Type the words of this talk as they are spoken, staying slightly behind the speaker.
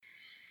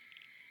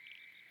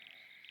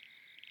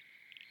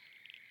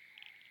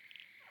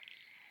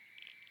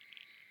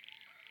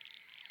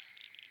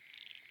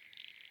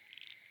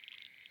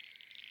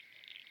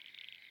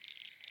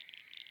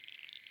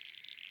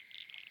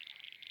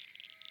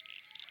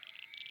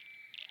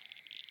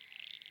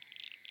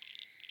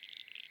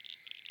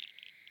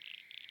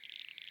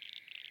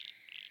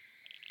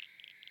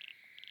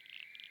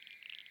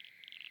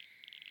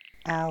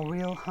Our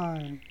Real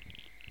Home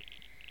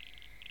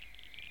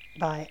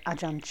by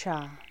Ajahn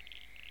Chah.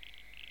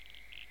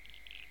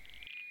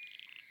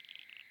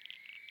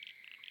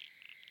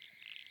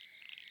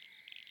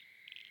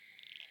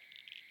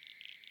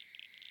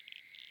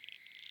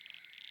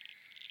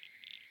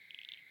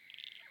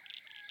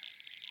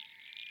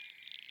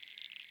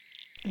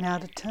 Now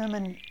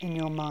determine in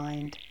your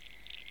mind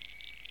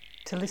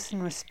to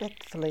listen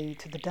respectfully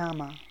to the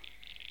Dharma.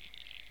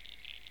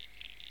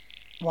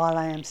 While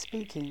I am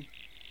speaking,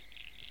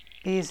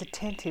 be as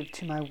attentive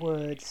to my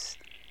words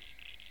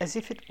as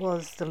if it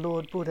was the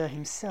Lord Buddha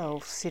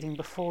himself sitting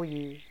before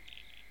you.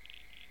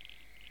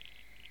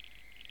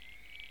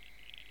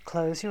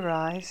 Close your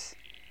eyes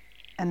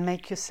and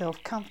make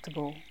yourself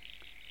comfortable,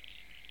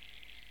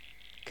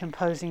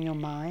 composing your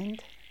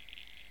mind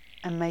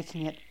and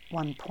making it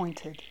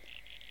one-pointed.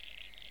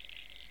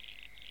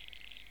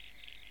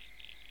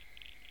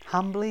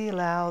 Humbly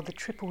allow the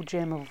triple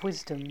gem of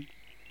wisdom,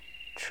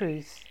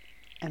 truth,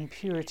 and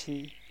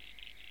purity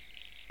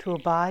to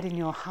abide in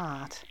your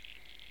heart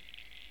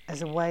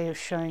as a way of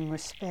showing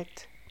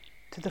respect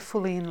to the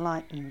fully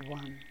enlightened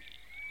one.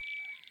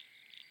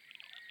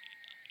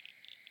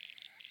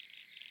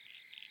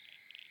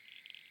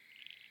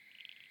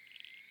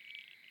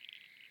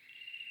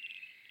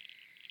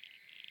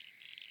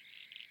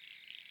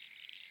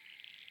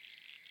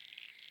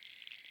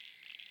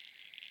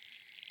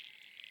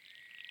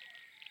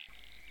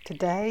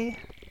 Today,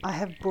 I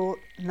have brought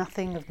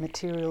nothing of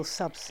material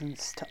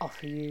substance to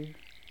offer you,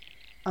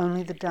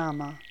 only the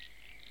Dharma,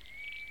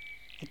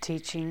 the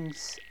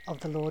teachings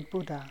of the Lord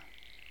Buddha.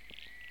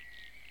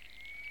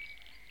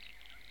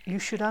 You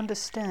should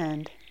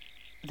understand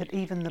that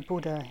even the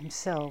Buddha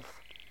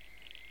himself,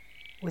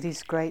 with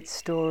his great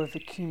store of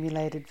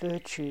accumulated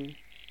virtue,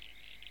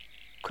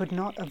 could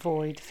not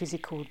avoid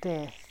physical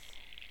death.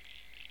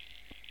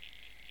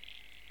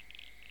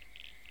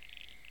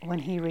 When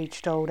he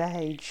reached old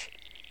age,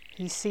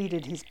 he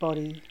ceded his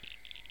body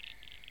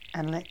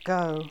and let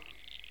go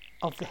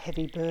of the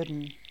heavy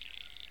burden.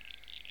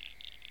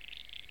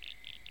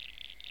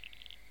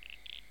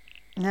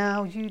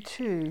 Now you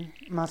too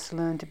must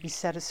learn to be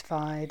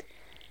satisfied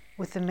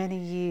with the many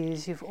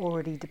years you've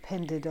already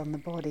depended on the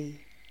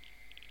body.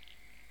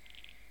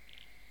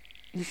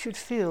 You should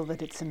feel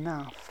that it's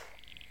enough.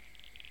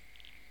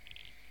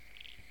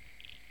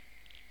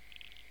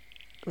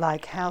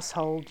 Like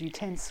household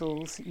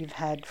utensils you've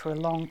had for a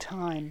long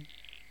time,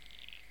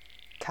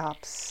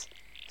 cups,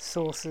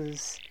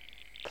 saucers,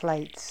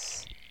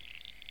 plates,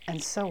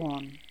 and so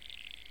on.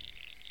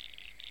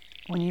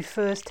 When you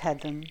first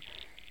had them,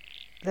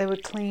 they were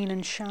clean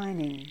and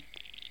shining,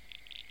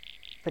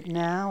 but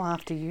now,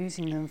 after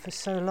using them for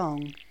so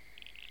long,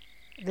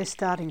 they're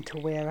starting to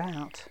wear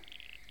out.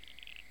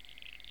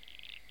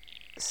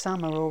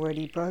 Some are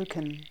already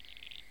broken,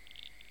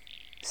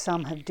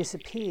 some have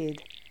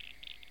disappeared,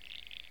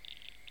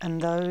 and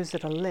those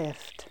that are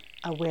left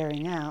are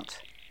wearing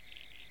out.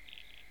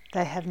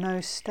 They have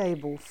no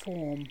stable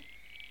form.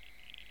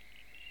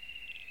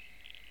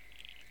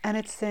 And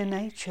it's their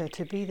nature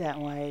to be that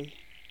way.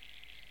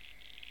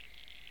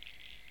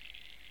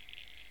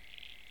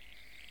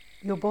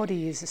 Your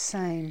body is the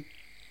same.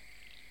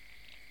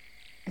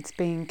 It's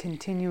been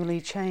continually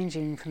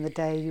changing from the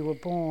day you were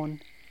born,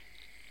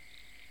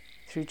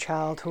 through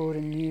childhood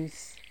and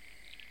youth,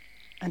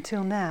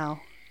 until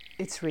now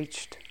it's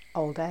reached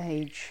old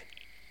age.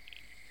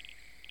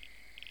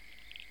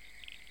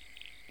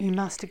 You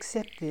must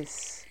accept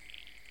this.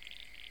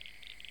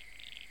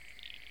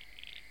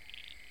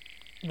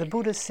 The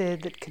Buddha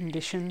said that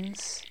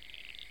conditions,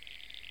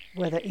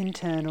 whether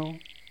internal,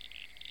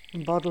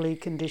 bodily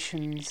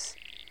conditions,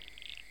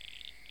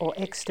 or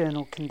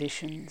external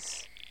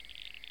conditions,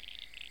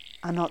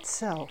 are not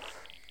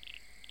self.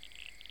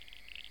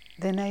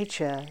 Their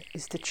nature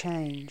is to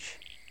change.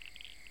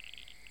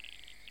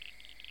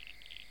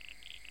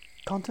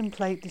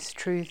 Contemplate this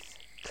truth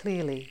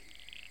clearly.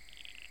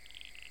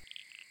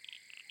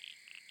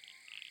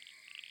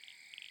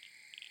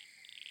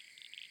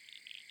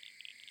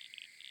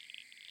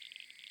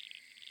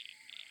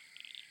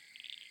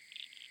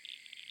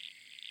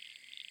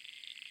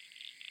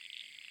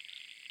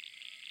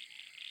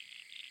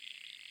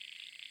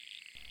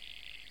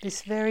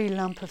 This very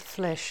lump of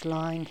flesh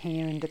lying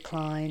here in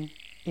decline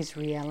is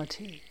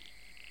reality.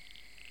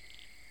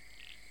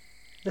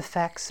 The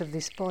facts of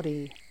this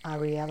body are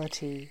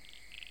reality.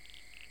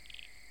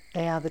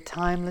 They are the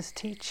timeless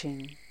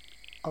teaching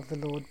of the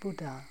Lord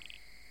Buddha.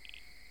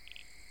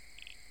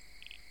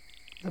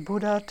 The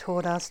Buddha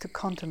taught us to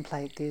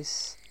contemplate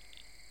this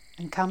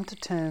and come to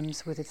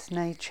terms with its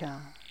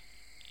nature.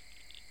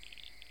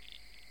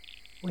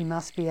 We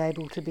must be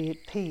able to be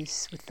at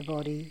peace with the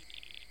body,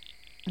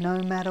 no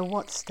matter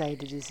what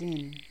state it is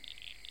in.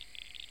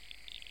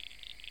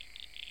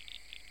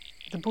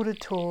 The Buddha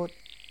taught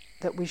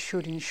that we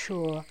should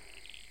ensure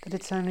that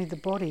it's only the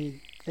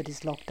body that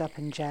is locked up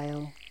in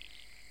jail,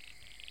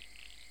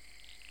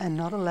 and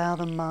not allow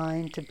the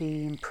mind to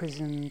be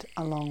imprisoned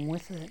along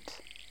with it.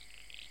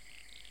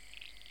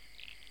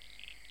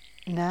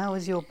 Now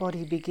as your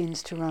body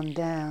begins to run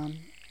down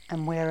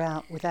and wear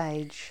out with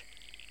age,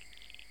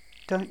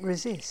 don't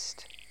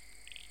resist,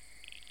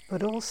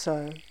 but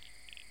also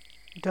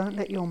don't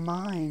let your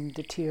mind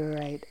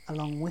deteriorate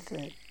along with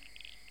it.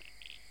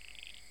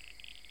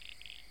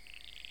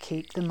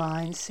 Keep the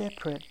mind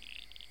separate.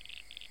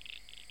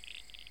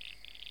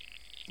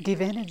 Give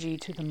energy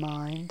to the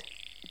mind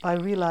by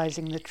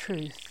realizing the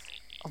truth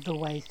of the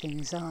way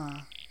things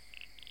are.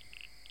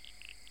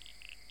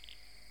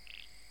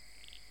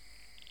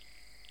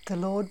 The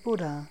Lord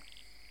Buddha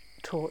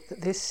taught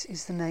that this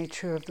is the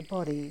nature of the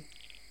body.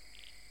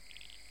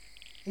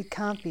 It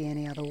can't be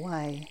any other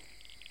way.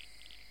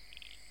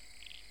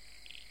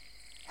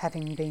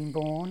 Having been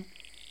born,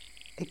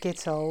 it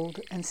gets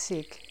old and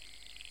sick,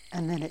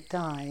 and then it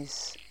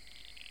dies.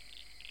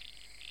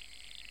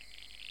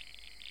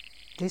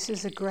 This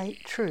is a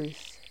great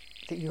truth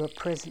that you are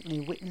presently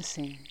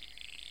witnessing.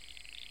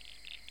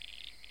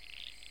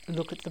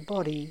 Look at the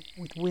body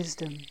with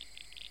wisdom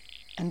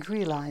and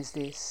realize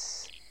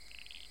this.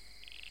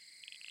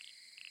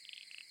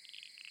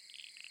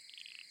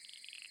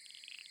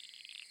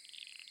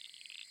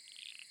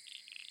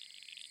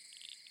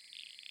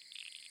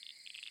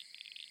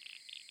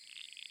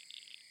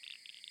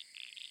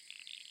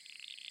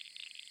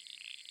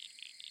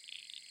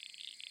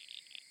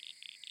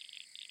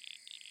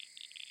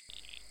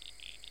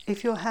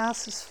 If your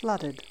house is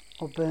flooded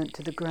or burnt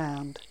to the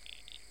ground,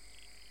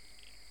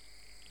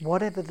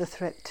 whatever the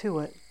threat to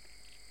it,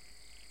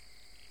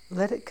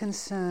 let it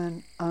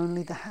concern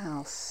only the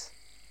house.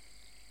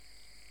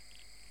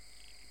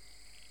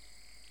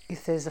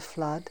 If there's a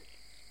flood,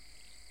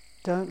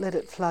 don't let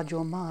it flood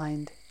your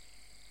mind.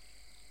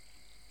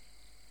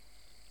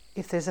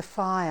 If there's a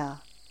fire,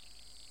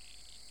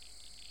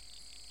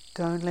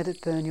 don't let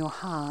it burn your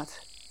heart.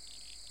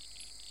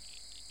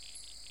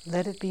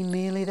 Let it be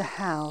merely the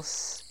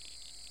house,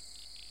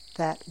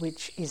 that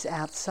which is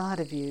outside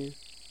of you,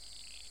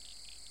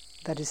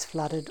 that is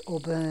flooded or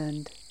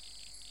burned.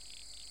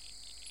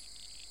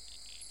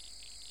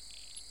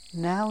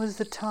 Now is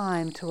the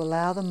time to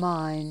allow the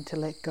mind to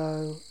let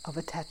go of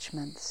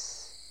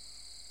attachments.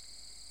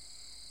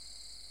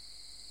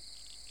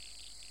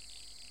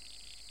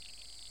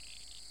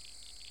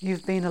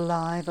 You've been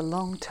alive a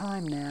long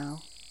time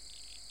now.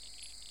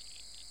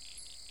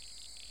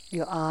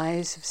 Your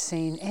eyes have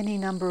seen any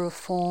number of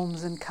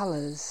forms and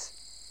colours.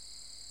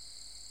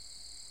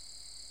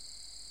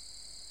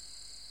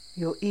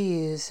 Your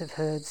ears have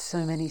heard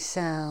so many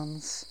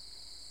sounds.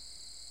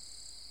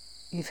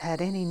 You've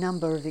had any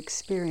number of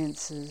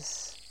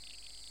experiences.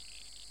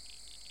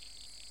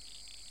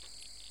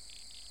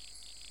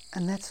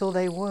 And that's all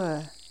they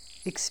were,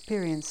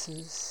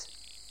 experiences.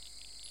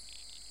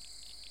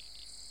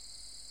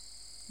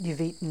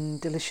 You've eaten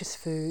delicious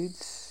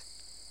foods,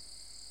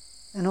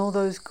 and all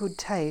those good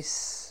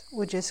tastes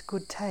were just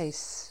good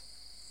tastes,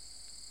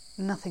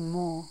 nothing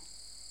more.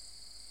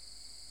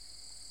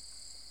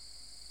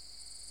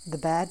 The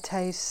bad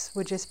tastes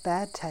were just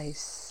bad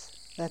tastes,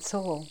 that's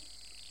all.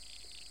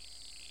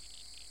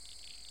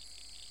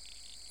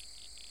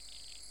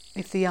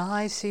 If the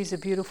eye sees a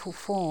beautiful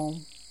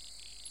form,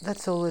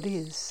 that's all it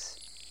is,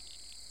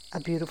 a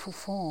beautiful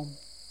form.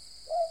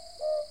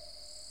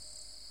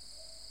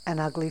 An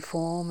ugly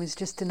form is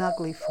just an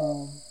ugly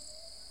form.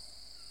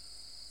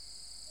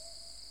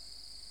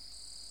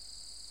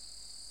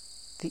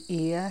 The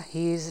ear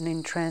hears an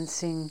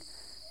entrancing,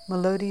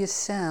 melodious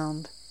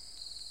sound,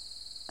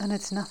 and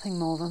it's nothing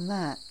more than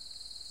that.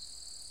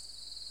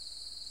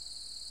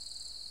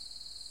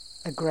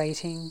 A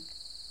grating,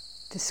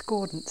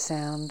 discordant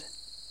sound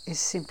is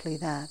simply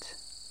that.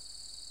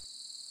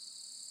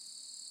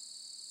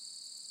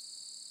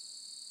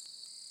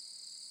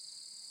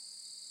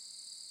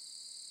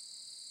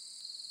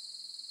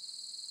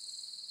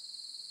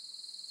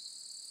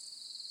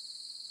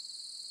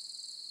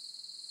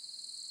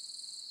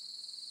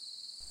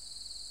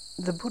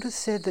 The Buddha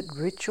said that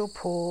rich or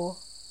poor,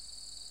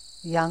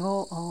 young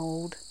or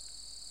old,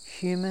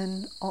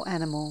 human or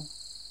animal,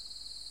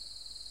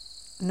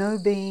 no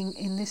being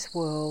in this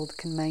world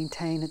can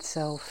maintain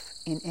itself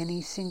in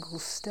any single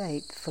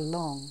state for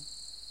long.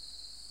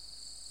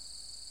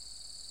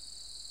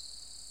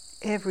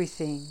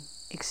 Everything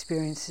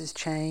experiences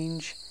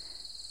change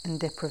and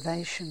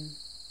deprivation.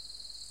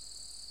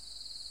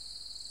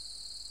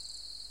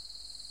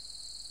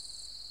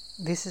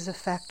 This is a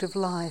fact of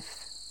life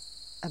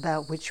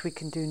about which we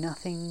can do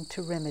nothing to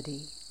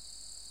remedy.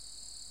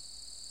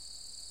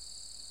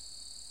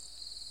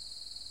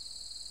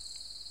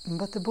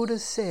 But the Buddha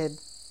said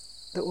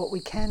that what we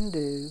can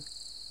do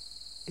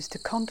is to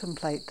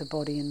contemplate the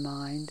body and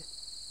mind,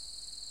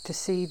 to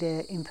see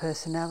their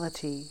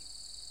impersonality,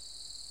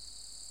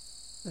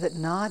 that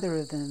neither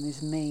of them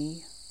is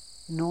me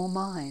nor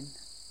mine.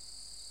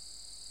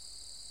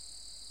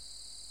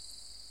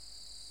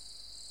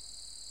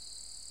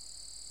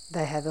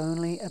 They have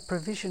only a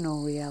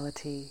provisional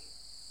reality.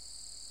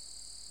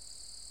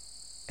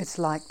 It's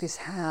like this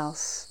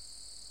house.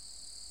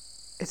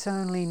 It's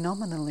only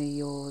nominally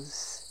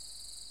yours.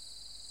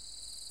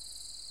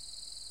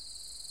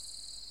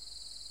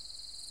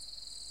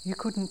 You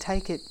couldn't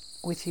take it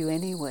with you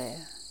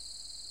anywhere.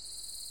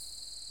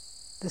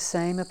 The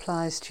same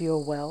applies to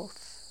your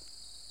wealth,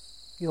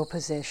 your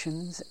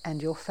possessions,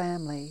 and your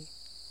family.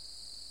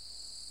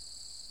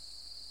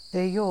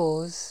 They're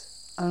yours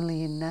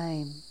only in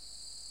name.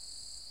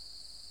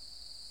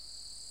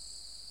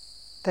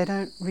 They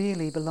don't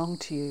really belong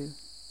to you.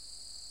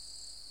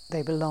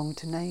 They belong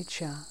to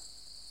nature.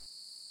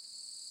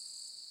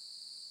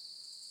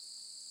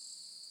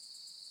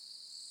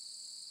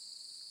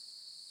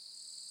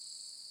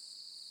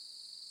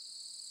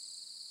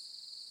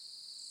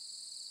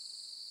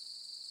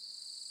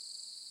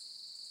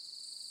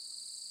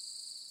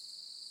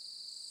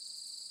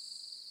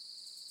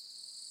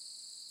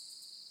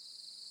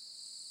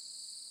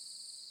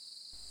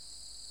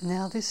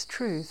 Now this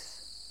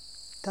truth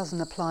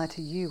doesn't apply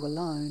to you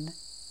alone.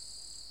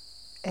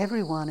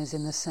 Everyone is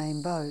in the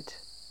same boat.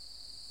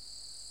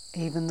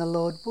 Even the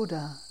Lord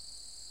Buddha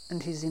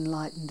and his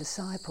enlightened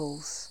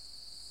disciples.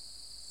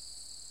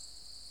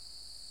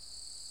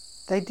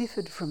 They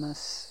differed from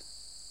us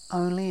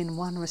only in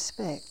one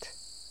respect,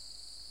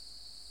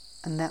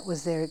 and that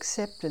was their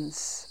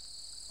acceptance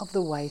of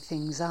the way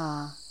things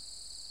are.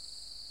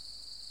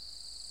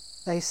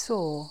 They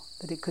saw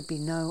that it could be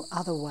no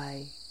other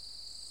way.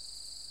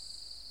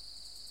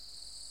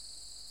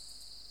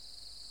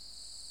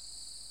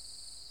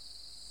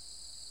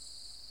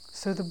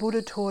 So the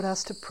Buddha taught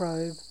us to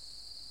probe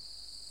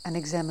and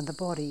examine the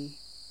body,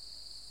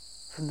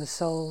 from the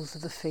soles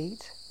of the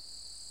feet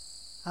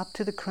up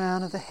to the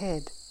crown of the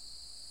head,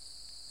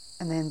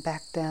 and then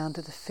back down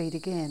to the feet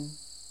again.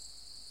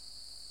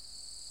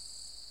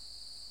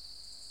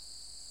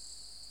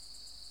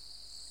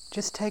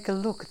 Just take a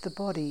look at the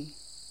body.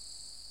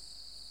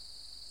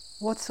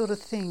 What sort of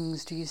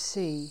things do you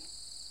see?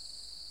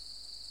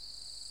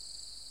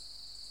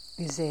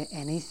 Is there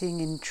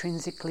anything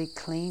intrinsically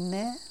clean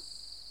there?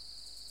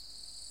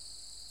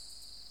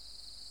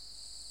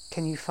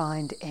 Can you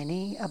find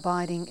any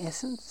abiding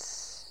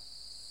essence?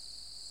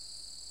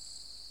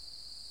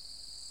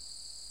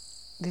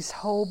 This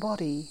whole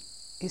body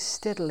is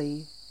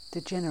steadily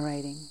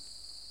degenerating.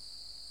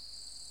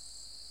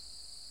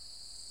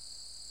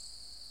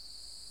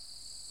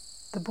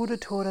 The Buddha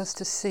taught us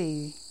to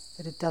see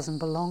that it doesn't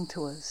belong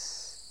to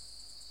us.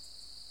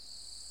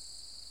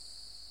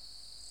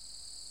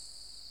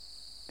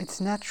 It's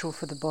natural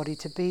for the body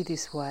to be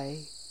this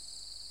way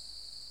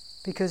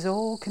because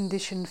all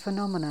conditioned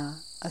phenomena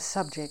are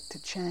subject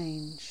to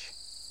change.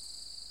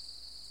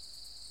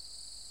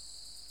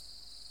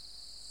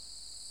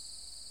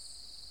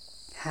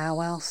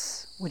 How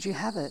else would you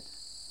have it?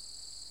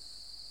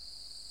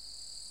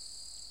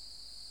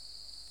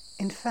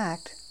 In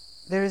fact,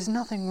 there is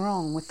nothing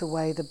wrong with the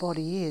way the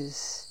body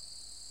is.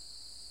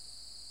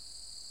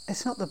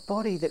 It's not the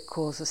body that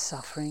causes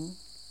suffering,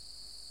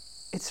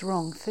 it's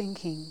wrong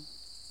thinking.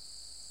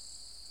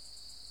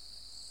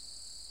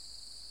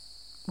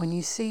 When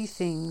you see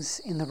things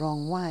in the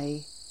wrong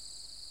way,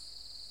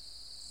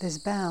 there's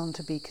bound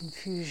to be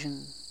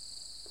confusion.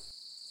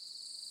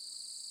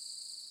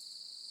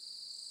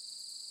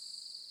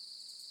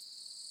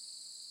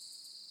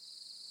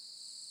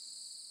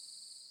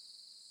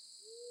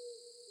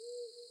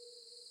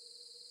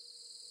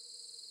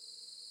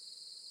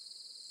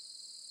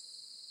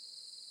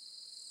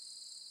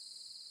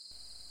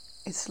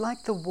 It's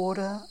like the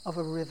water of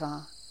a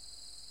river.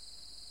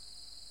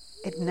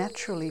 It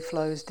naturally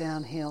flows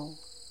downhill.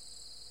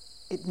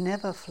 It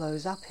never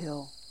flows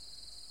uphill.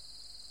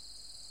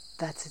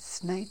 That's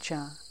its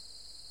nature.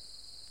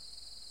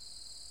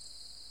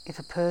 If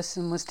a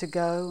person was to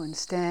go and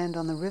stand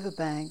on the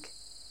riverbank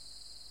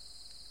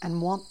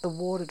and want the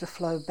water to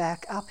flow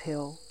back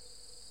uphill,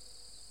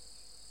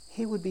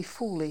 he would be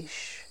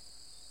foolish.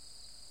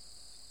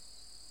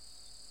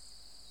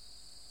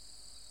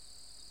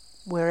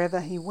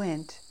 Wherever he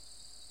went,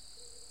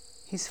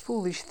 his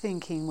foolish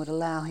thinking would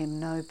allow him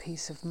no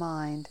peace of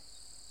mind.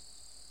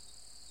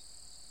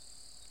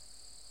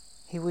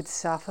 He would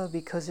suffer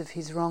because of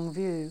his wrong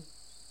view,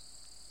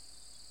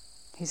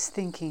 his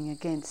thinking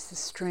against the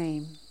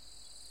stream.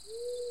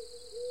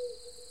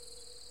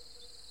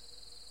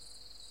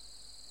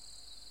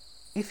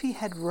 If he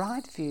had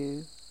right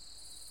view,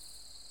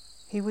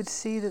 he would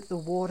see that the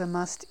water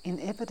must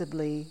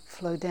inevitably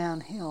flow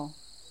downhill.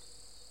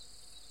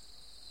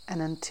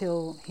 And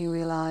until he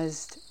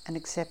realized and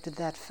accepted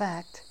that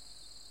fact,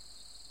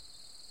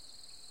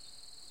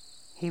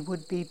 he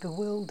would be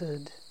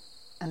bewildered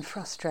and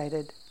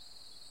frustrated.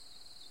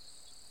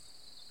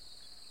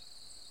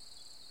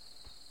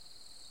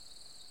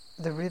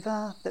 The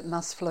river that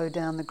must flow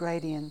down the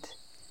gradient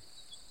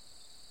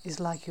is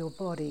like your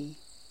body.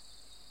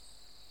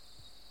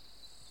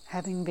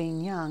 Having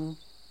been young,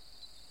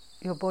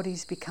 your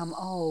body's become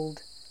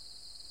old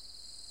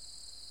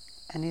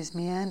and is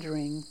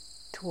meandering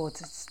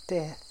towards its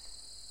death.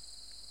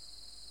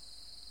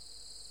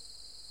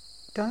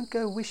 Don't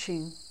go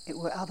wishing it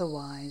were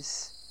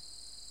otherwise.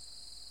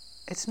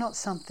 It's not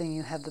something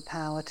you have the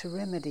power to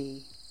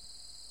remedy.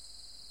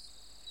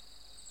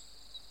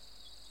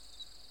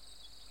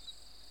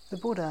 The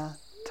Buddha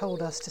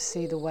told us to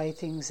see the way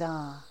things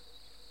are,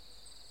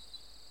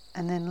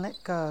 and then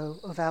let go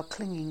of our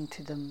clinging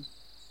to them.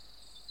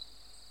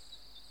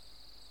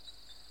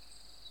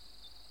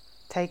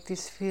 Take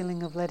this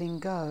feeling of letting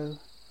go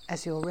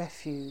as your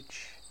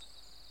refuge.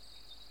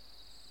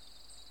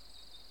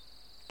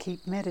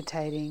 Keep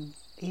meditating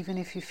even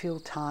if you feel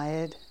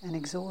tired and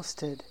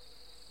exhausted.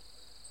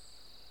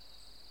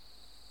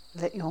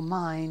 Let your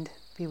mind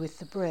be with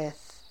the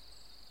breath.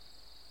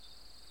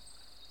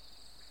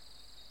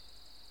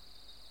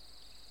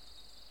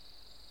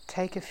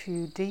 Take a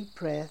few deep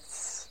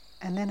breaths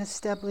and then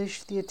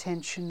establish the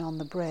attention on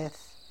the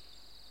breath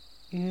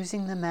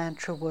using the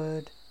mantra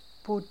word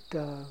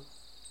Buddho.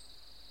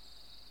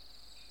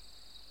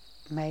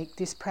 Make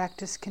this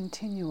practice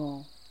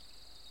continual.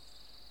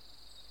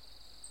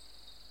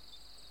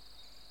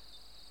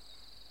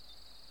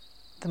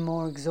 The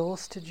more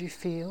exhausted you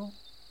feel,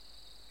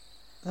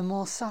 the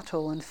more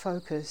subtle and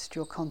focused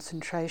your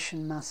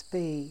concentration must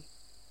be,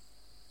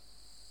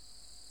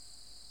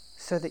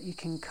 so that you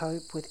can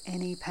cope with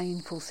any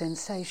painful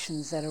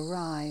sensations that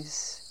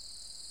arise.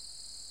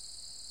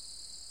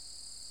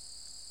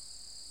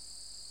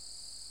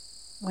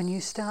 When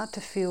you start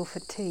to feel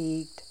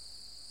fatigued,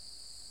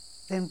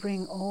 then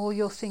bring all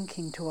your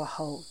thinking to a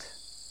halt.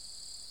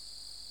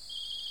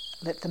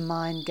 Let the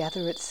mind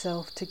gather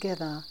itself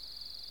together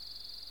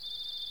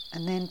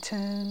and then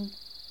turn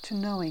to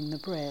knowing the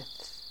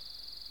breath.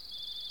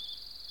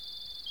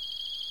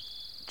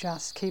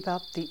 Just keep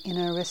up the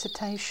inner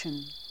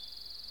recitation,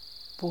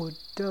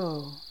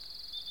 Buddho,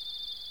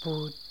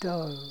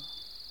 Buddho.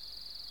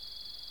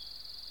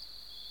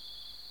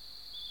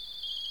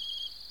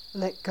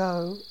 Let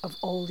go of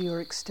all your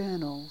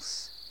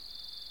externals.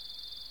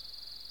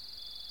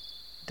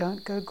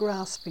 Don't go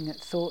grasping at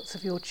thoughts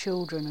of your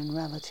children and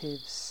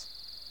relatives.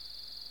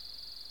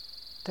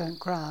 Don't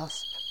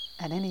grasp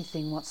at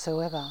anything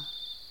whatsoever.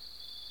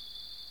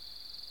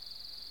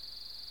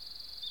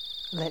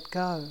 Let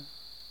go.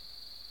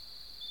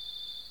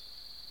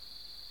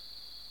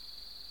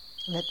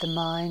 Let the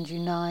mind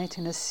unite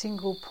in a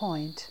single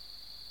point,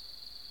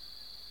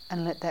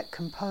 and let that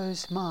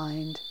composed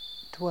mind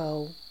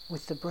dwell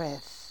with the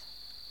breath.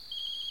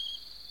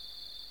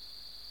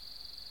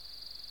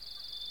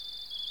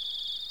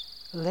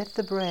 Let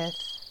the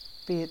breath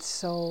be its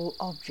sole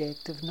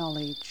object of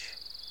knowledge.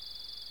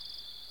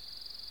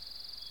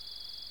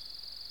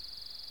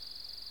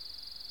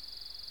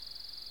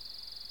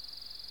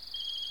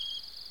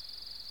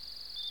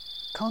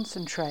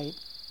 Concentrate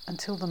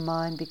until the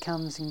mind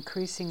becomes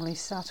increasingly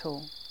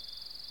subtle,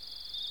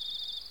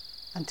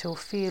 until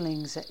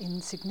feelings are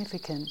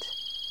insignificant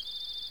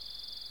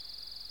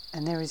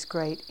and there is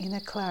great inner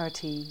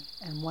clarity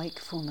and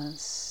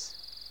wakefulness.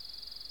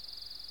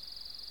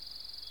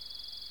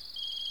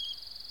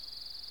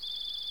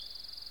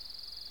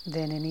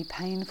 Then any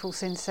painful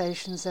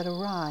sensations that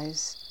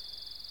arise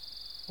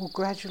will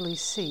gradually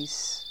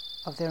cease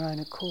of their own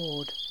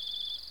accord.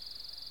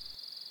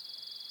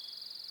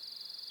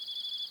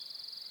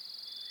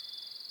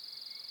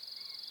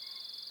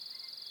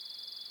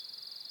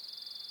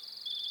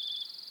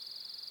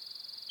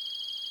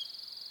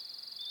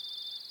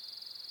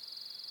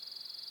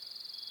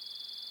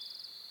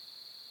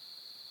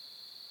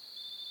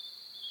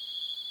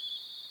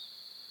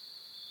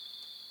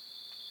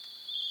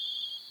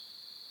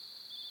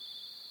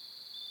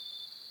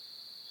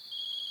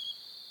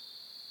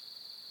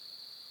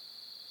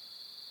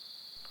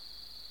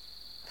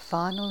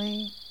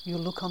 Finally, you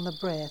look on the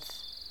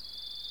breath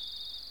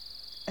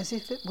as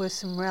if it were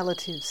some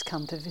relatives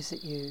come to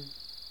visit you.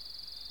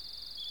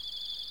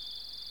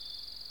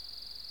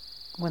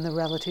 When the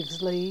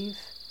relatives leave,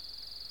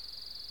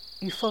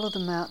 you follow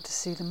them out to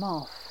see them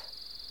off.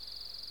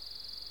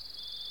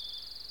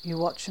 You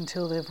watch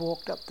until they've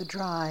walked up the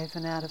drive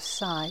and out of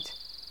sight,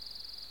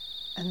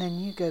 and then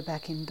you go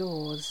back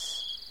indoors.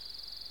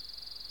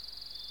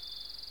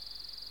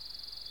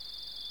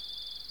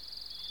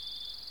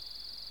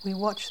 We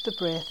watch the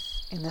breath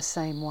in the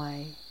same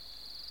way.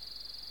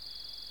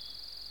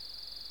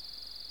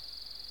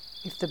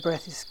 If the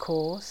breath is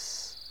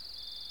coarse,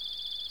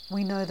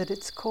 we know that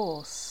it's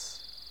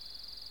coarse.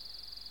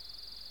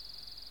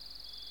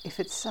 If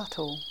it's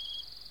subtle,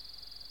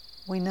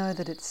 we know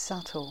that it's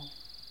subtle.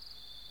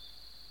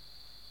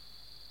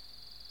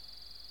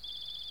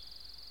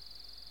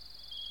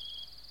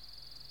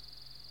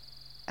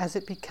 As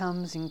it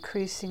becomes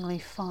increasingly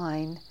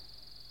fine,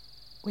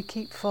 we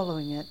keep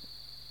following it,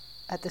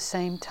 at the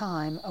same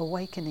time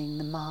awakening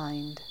the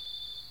mind.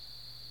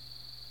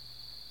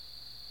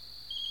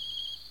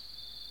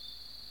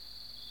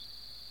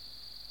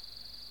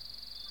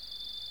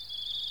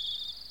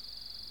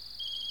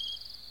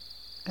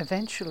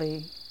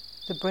 Eventually,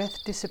 the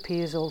breath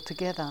disappears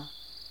altogether,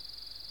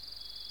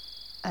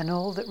 and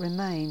all that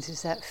remains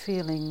is that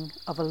feeling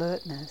of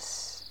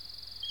alertness.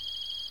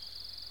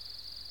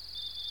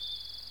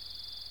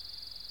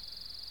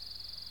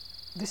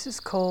 This is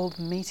called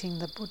meeting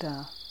the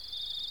Buddha.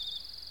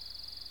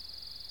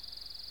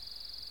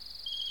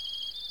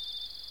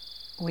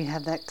 We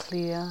have that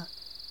clear,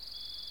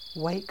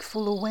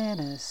 wakeful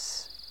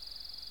awareness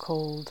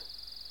called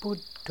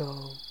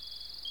Buddho,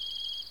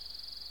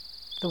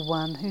 the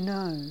one who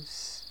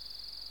knows,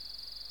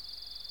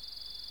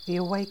 the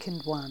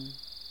awakened one,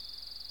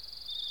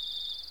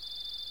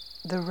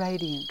 the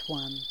radiant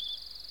one.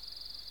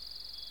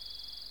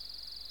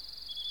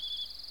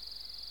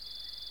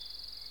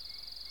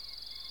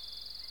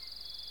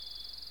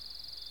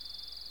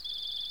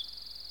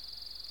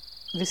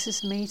 This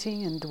is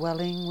meeting and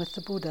dwelling with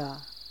the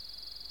Buddha,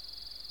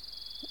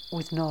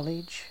 with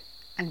knowledge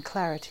and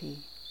clarity.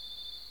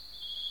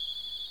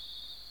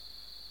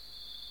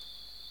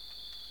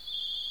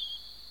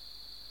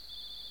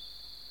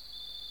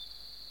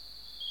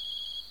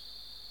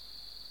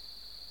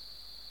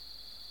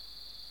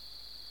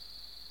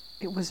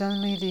 It was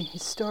only the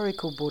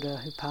historical Buddha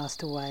who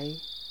passed away.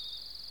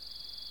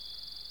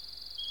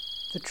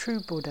 The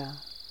true Buddha,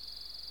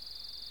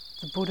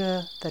 the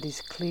Buddha that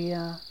is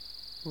clear,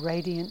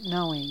 radiant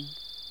knowing,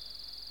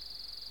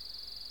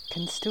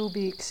 can still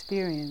be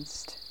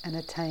experienced and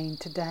attained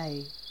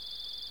today.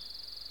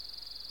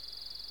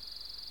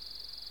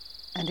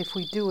 And if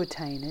we do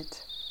attain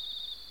it,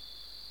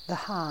 the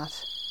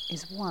heart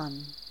is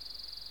one.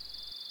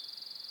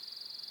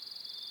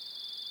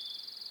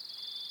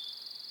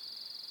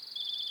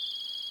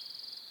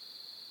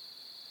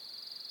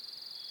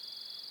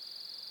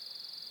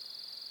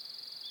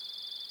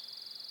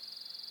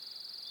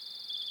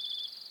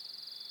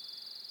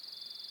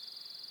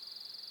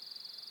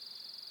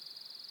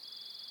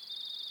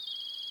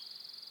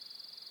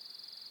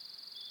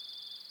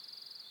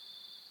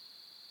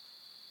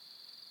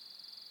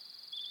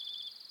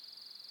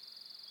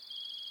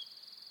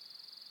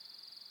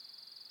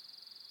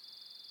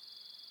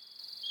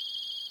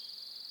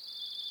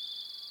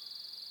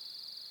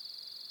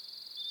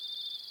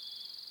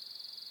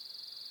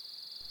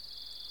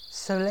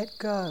 So let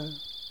go.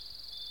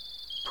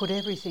 Put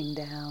everything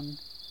down,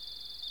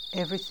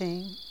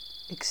 everything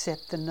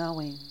except the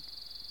knowing.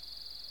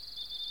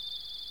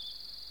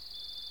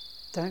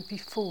 Don't be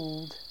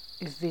fooled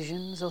if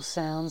visions or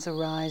sounds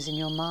arise in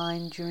your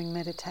mind during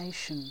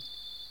meditation.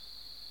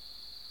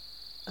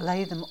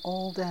 Lay them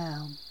all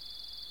down.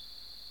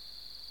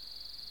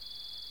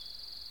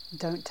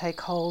 Don't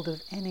take hold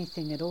of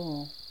anything at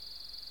all.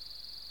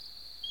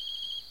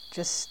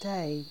 Just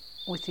stay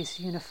with this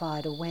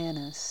unified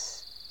awareness.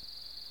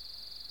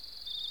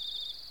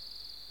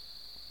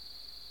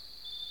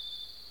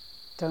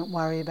 Don't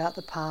worry about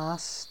the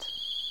past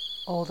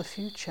or the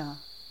future.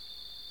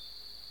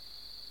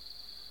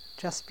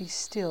 Just be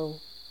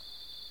still,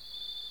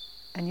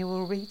 and you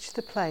will reach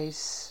the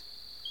place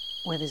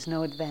where there's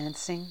no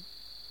advancing,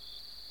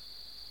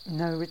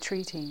 no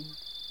retreating,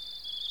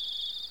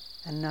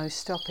 and no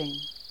stopping,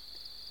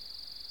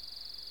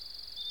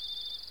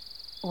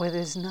 where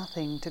there's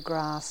nothing to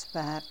grasp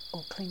at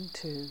or cling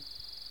to.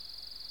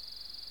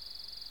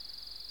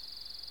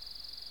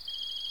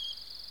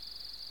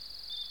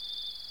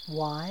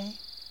 Why?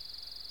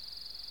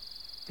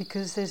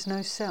 Because there's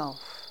no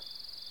self,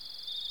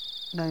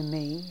 no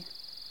me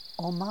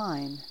or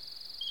mine.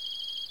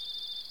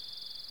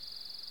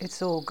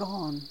 It's all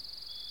gone.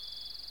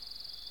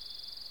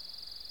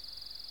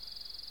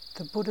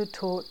 The Buddha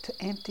taught to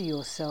empty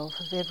yourself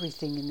of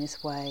everything in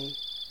this way,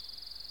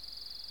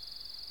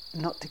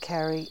 not to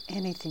carry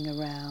anything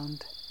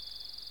around,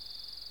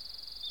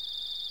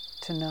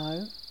 to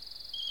know,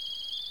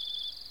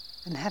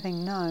 and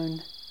having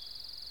known,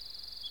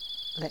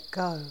 let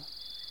go.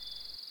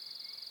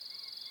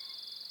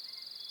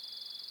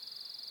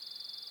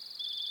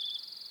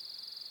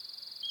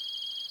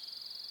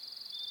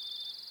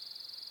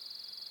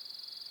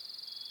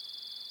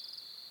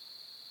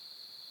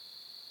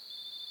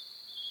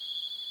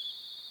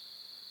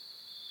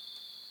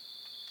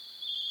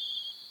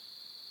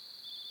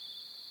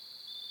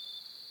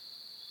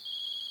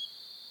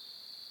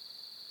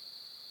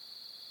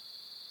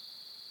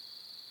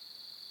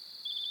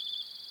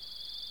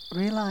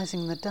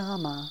 Realizing the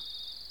Dharma,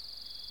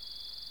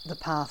 the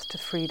path to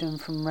freedom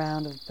from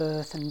round of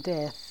birth and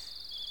death,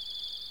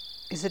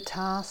 is a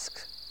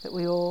task that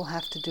we all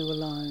have to do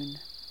alone.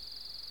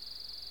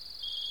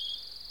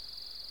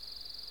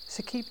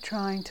 So keep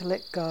trying to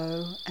let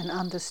go and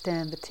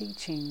understand the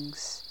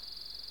teachings.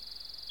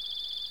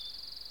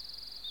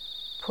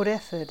 Put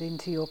effort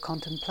into your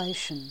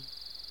contemplation.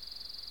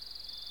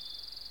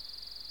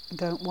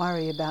 Don't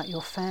worry about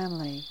your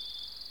family.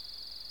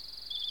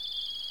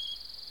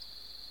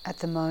 At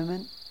the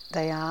moment,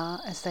 they are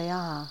as they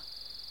are.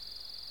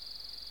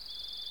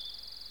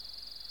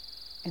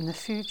 In the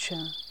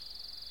future,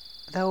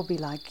 they'll be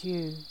like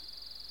you.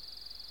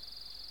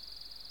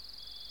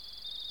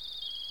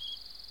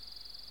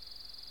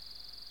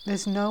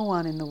 There's no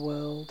one in the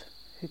world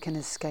who can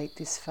escape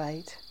this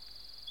fate.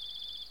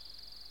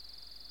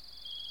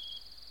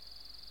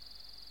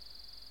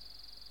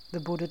 The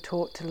Buddha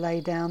taught to lay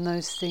down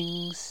those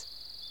things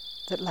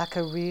that lack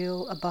a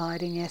real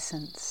abiding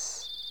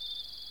essence.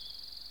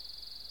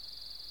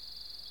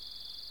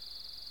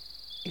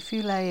 If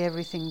you lay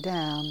everything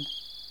down,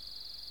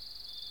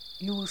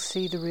 you will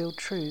see the real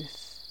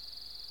truth,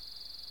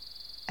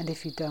 And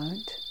if you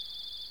don't,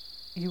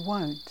 you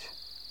won't.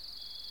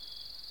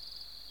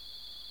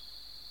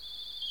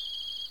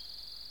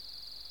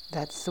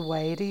 That's the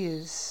way it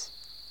is.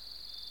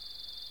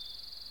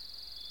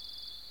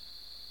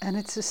 And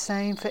it's the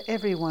same for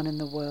everyone in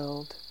the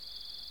world.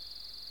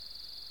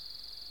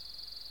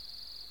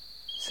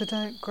 So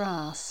don't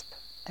grasp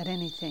at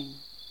anything.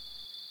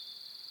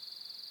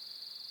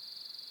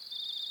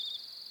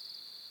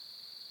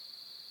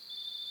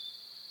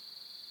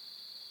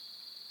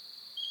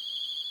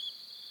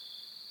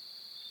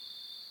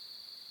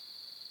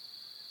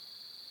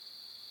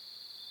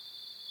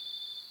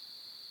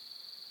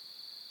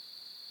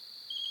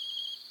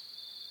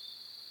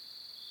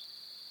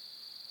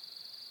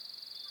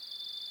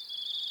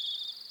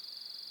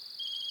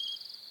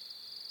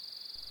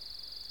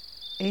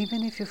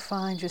 Even if you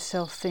find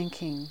yourself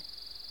thinking,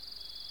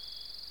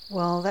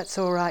 well, that's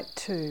all right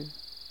too,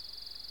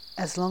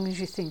 as long as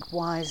you think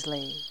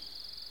wisely.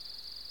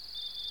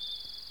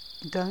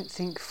 Don't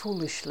think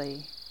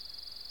foolishly.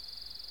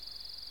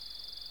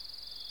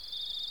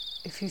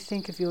 If you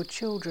think of your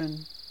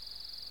children,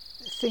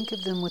 think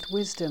of them with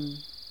wisdom,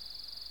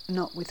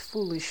 not with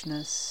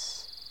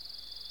foolishness.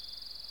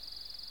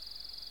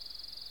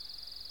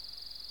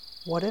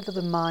 Whatever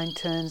the mind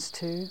turns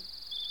to,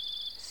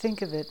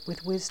 think of it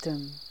with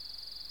wisdom.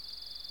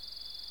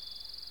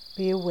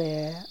 Be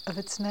aware of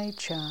its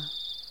nature.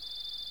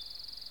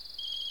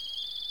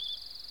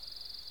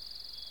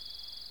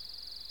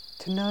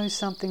 To know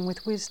something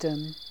with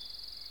wisdom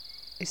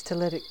is to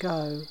let it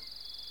go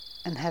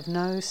and have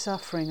no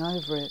suffering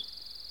over it.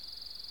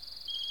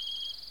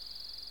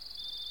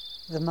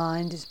 The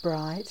mind is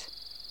bright,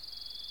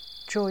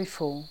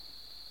 joyful,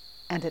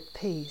 and at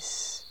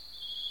peace.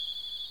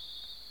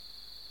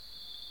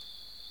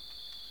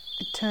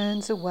 It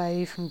turns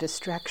away from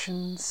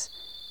distractions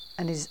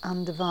and is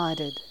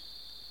undivided.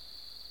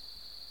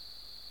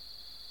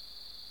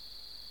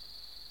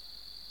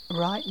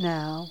 Right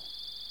now,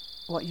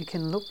 what you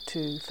can look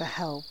to for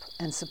help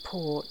and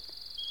support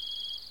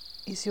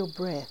is your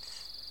breath.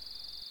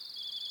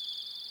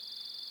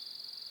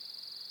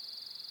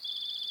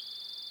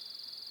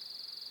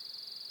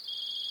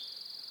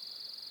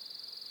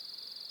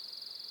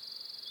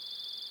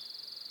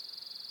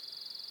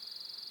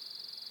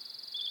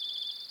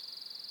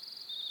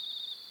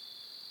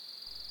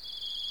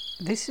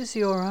 This is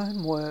your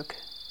own work,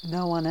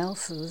 no one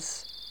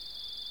else's.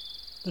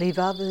 Leave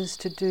others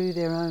to do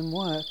their own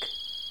work.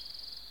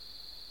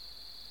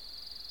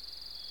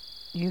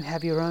 You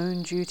have your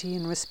own duty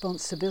and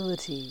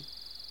responsibility.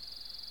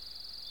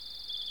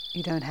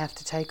 You don't have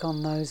to take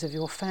on those of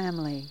your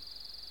family.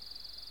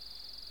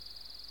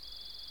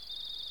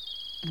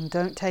 And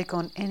don't take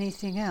on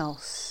anything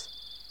else.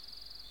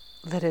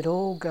 Let it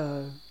all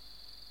go.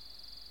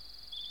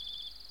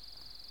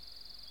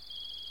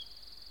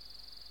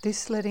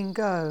 This letting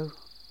go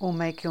will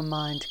make your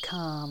mind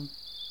calm.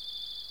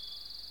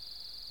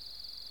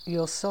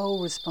 Your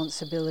sole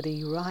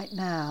responsibility right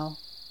now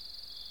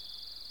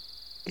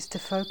is to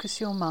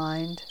focus your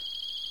mind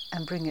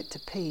and bring it to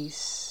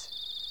peace.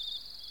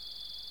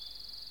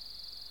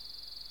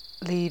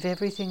 Leave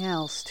everything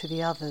else to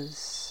the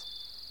others.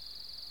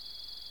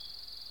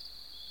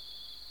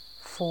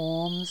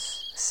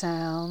 Forms,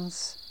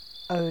 sounds,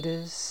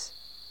 odours,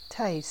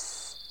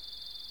 tastes.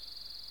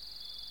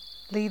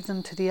 Leave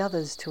them to the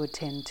others to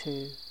attend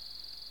to.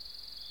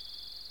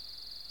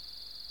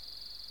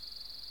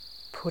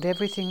 Put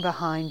everything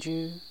behind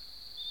you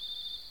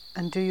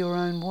and do your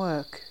own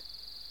work.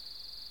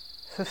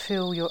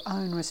 Fulfill your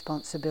own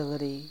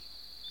responsibility.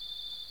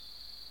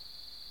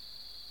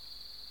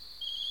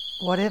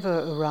 Whatever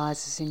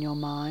arises in your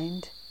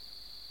mind,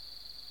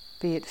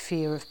 be it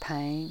fear of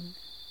pain,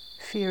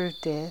 fear of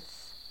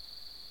death,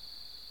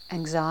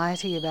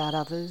 anxiety about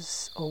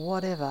others, or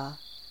whatever,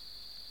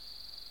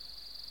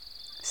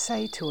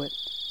 say to it,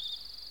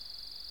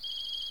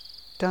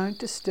 "Don't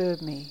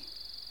disturb me.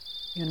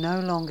 You're no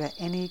longer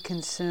any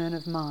concern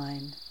of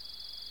mine."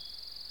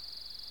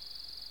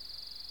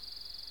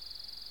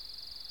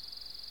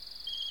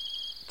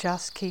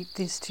 Just keep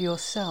this to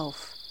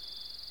yourself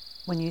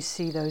when you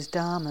see those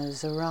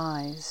dharmas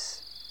arise.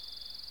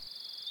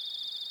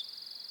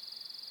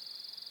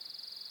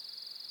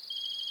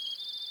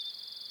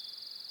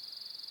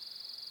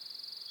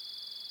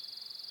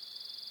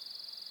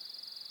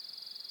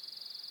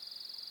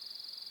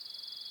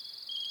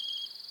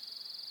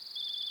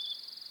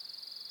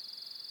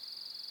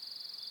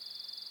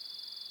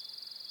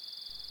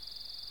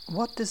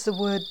 What does the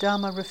word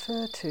Dharma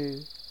refer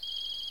to?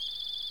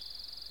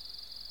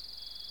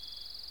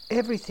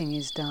 Everything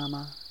is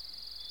Dharma.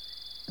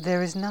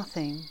 There is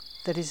nothing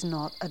that is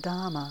not a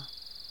Dharma.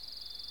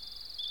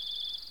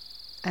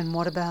 And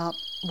what about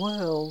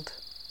world?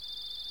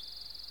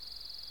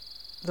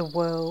 The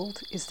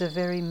world is the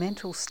very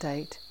mental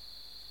state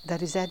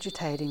that is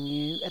agitating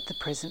you at the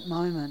present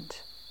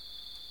moment.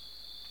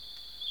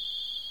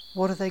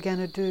 What are they going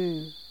to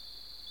do?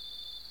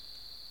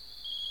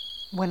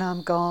 When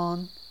I'm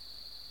gone,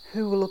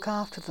 who will look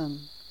after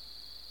them?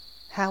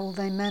 How will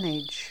they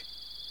manage?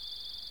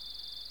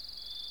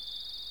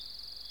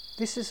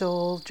 This is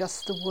all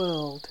just the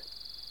world.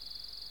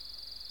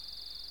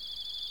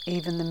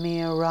 Even the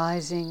mere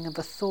arising of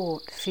a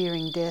thought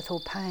fearing death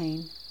or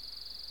pain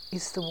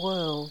is the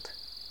world.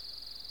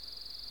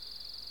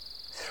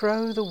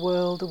 Throw the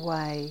world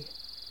away.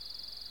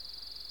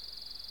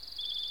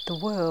 The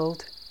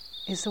world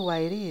is the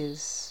way it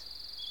is.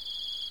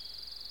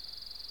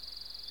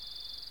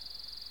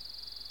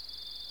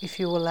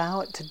 If you allow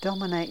it to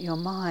dominate your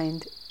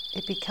mind,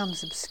 it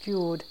becomes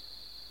obscured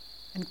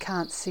and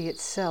can't see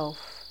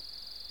itself.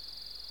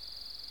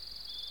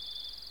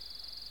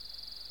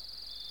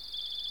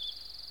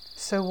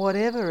 So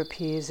whatever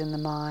appears in the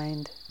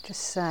mind,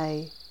 just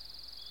say,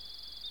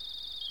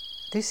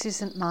 "This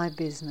isn't my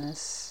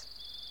business.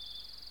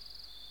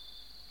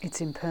 It's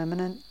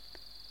impermanent,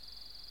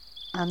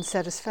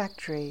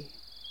 unsatisfactory,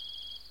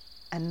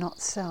 and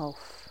not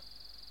self."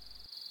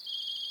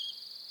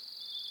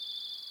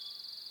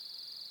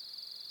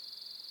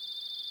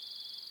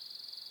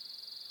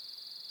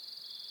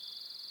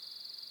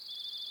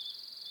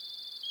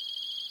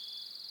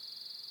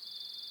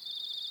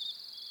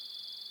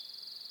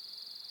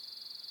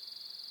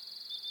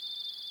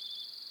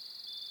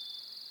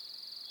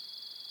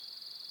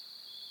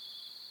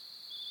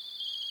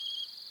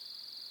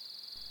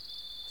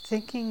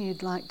 Thinking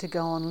you'd like to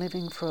go on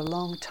living for a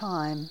long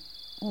time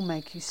will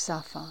make you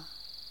suffer.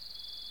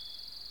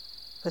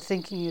 But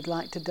thinking you'd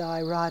like to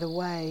die right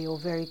away or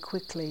very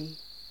quickly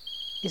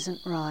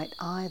isn't right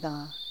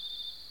either.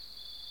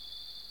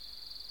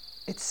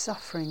 It's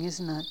suffering,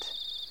 isn't it?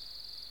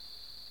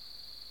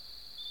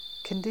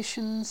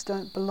 Conditions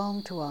don't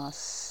belong to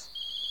us.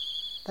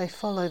 They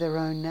follow their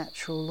own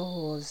natural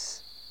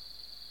laws.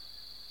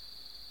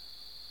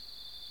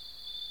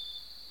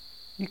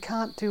 You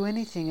can't do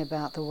anything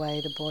about the way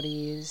the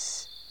body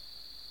is.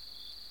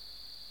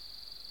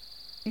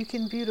 You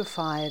can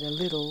beautify it a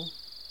little,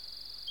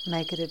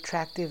 make it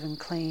attractive and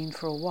clean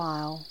for a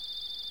while,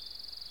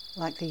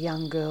 like the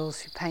young girls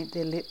who paint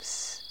their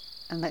lips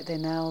and let their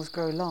nails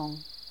grow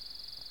long.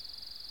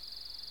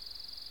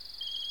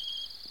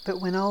 But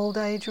when old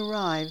age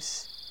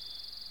arrives,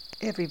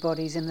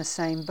 everybody's in the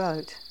same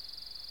boat.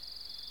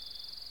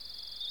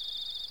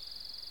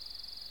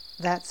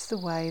 That's the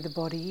way the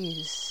body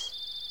is.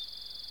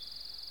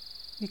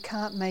 You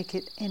can't make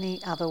it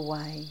any other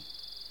way.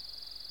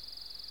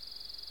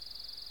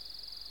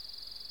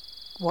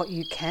 What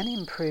you can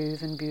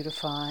improve and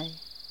beautify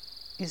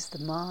is the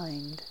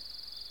mind.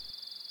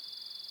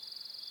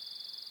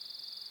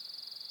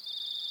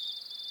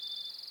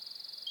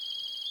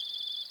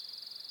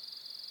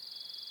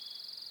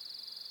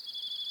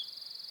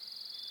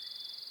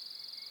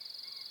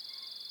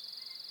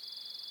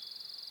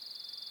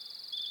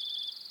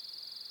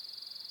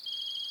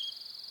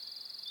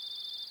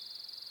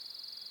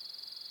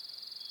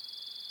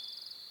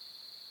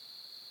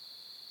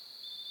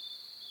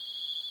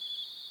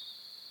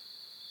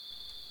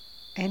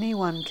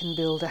 Anyone can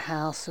build a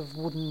house of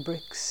wooden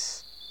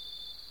bricks,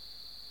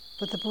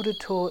 but the Buddha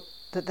taught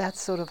that that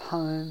sort of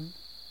home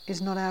is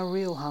not our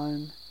real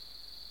home.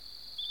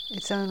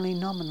 It's only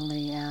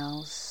nominally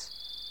ours.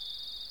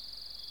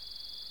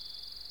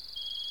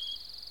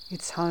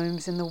 It's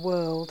home's in the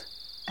world,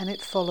 and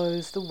it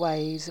follows the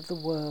ways of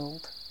the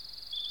world.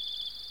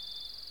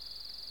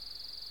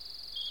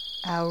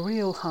 Our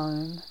real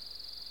home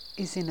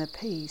is inner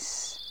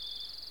peace.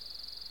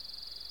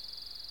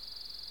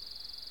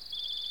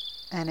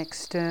 An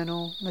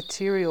external,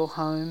 material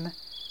home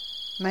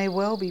may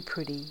well be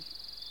pretty,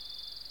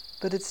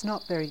 but it's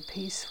not very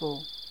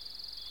peaceful.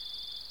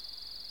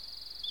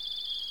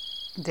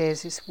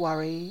 There's this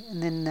worry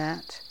and then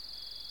that,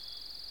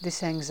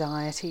 this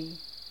anxiety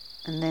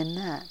and then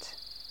that.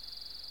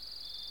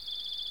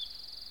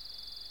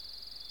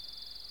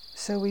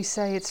 So we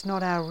say it's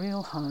not our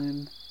real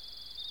home,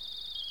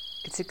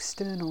 it's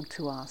external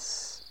to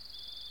us.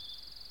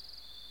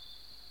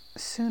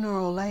 Sooner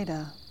or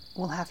later,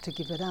 we'll have to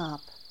give it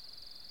up.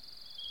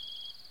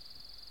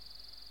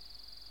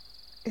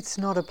 It's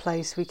not a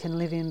place we can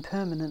live in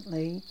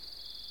permanently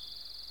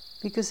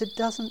because it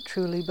doesn't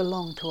truly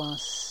belong to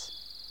us.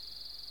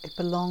 It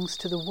belongs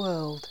to the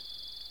world.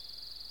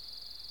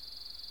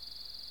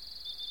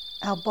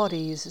 Our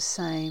body is the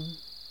same.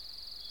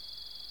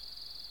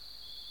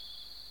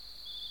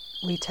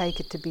 We take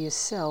it to be a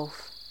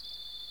self,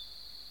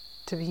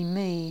 to be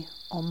me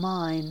or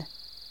mine.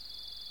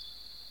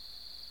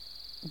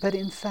 But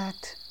in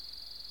fact,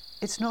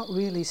 it's not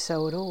really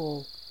so at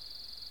all.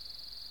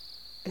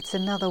 It's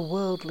another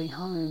worldly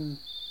home.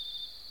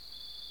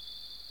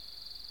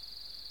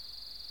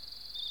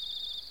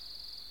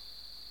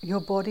 Your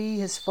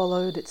body has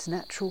followed its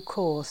natural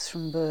course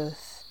from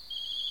birth.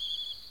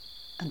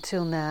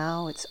 Until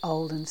now, it's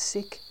old and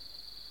sick,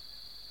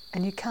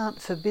 and you can't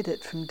forbid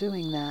it from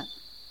doing that.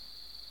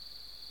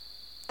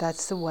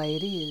 That's the way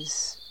it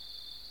is.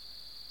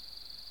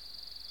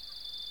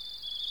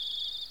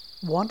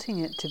 Wanting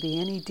it to be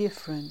any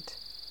different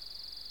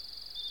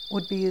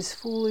would be as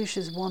foolish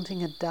as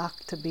wanting a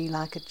duck to be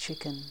like a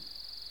chicken.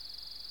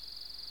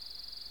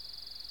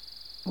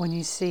 When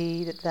you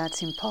see that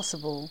that's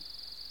impossible,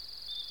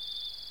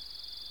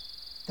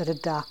 that a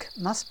duck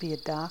must be a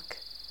duck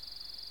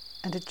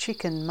and a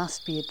chicken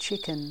must be a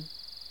chicken,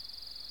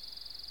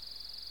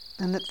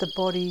 and that the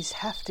bodies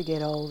have to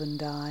get old and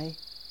die,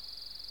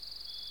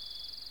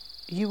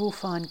 you will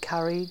find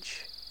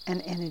courage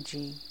and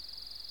energy.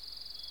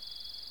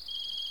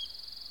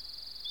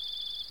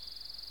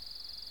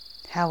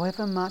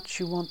 However much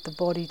you want the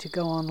body to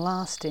go on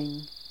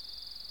lasting,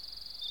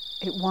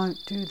 it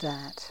won't do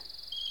that.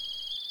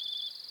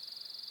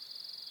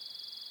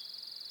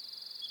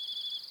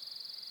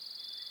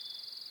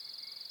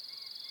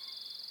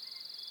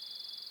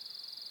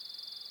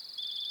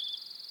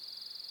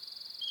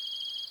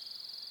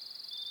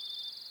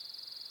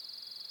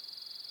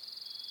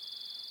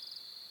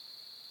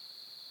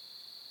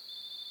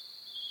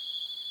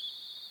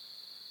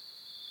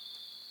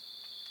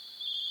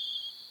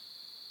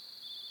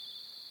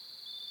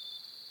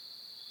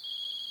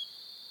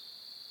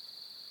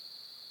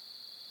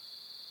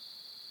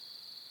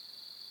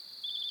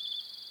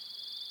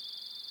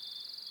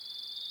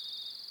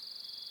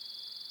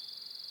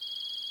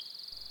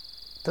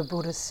 The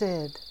Buddha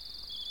said,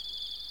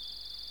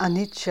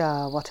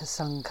 Anicca vata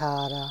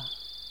sankhara.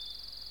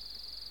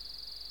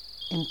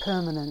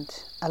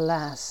 Impermanent,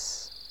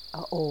 alas,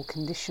 are all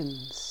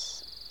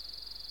conditions.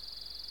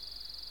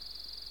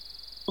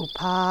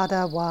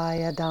 Upada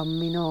vaya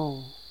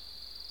dhammino.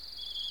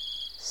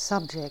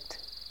 Subject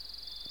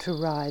to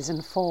rise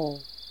and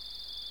fall.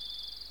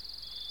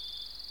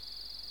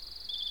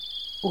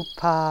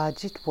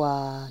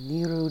 Upajitva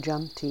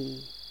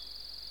nirujanti.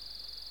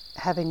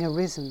 Having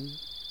arisen,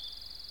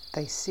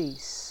 they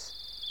cease.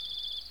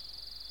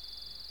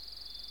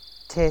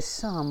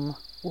 Tesam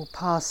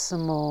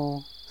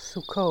upasamo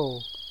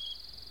sukho.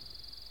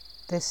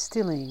 Their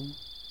stilling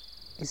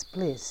is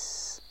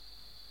bliss.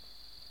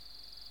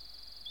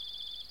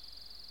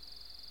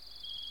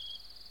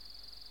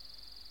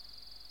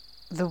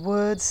 The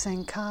word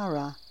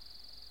sankhara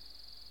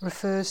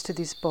refers to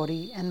this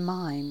body and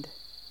mind.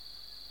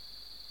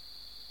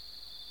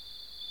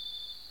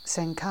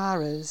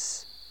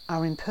 Sankharas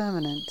are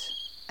impermanent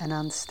and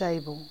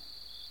unstable.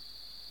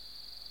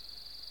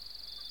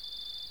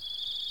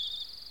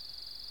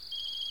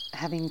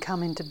 Having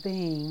come into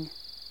being,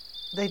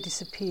 they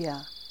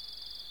disappear.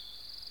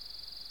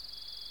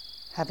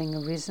 Having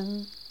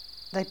arisen,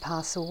 they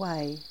pass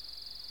away.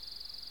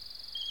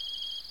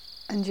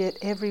 And yet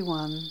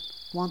everyone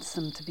wants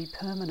them to be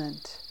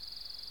permanent.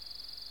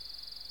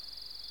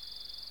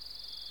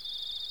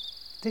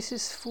 This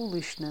is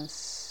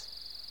foolishness.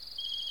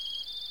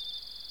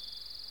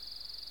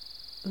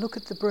 Look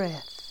at the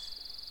breath.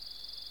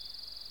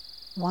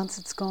 Once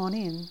it's gone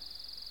in,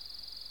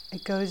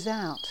 it goes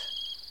out.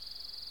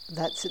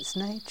 That's its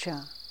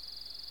nature.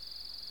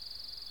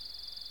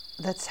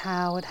 That's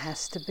how it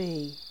has to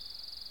be.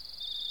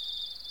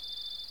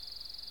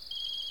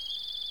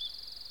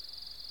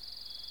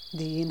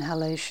 The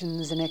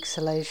inhalations and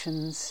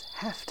exhalations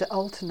have to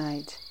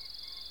alternate.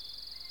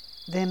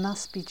 There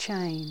must be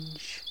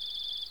change.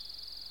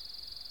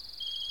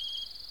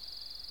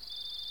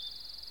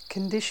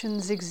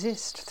 Conditions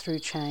exist through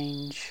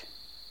change.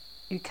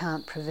 You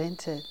can't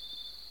prevent it.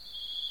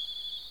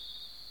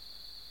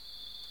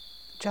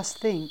 Just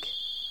think,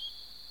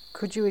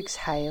 could you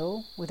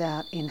exhale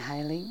without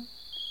inhaling?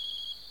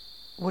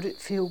 Would it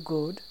feel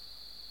good?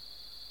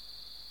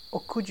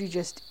 Or could you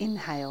just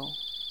inhale?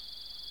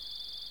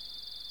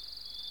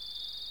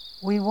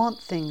 We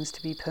want things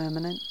to be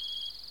permanent,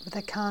 but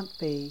they can't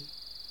be.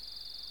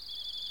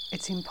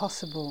 It's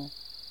impossible.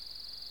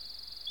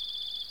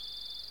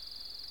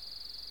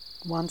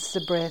 Once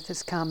the breath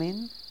has come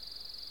in,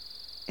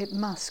 it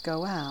must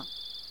go out.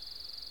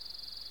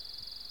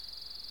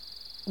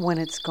 When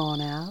it's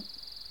gone out,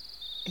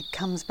 it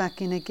comes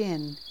back in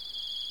again,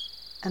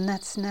 and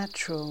that's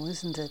natural,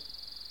 isn't it?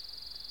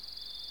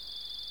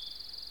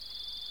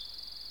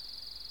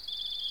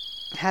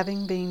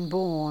 Having been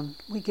born,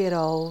 we get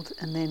old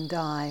and then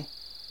die,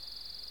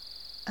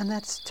 and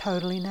that's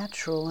totally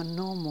natural and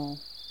normal.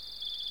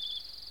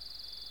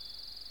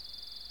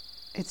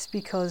 It's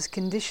because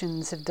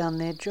conditions have done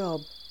their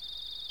job,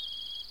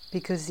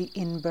 because the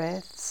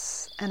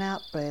in-breaths and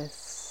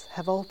out-breaths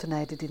have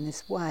alternated in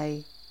this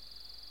way,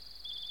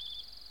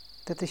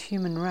 that the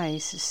human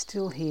race is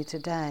still here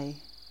today.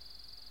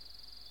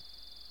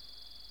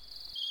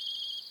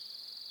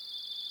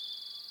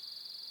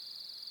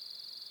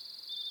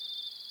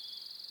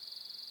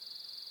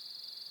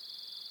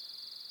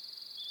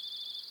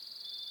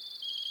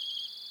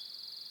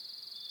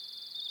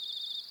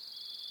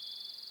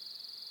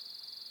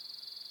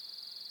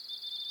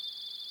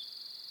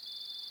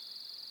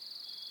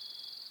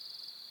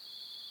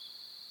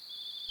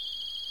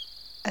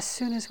 As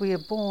soon as we are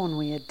born,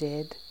 we are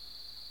dead.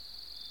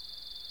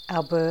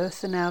 Our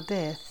birth and our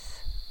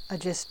death are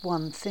just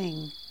one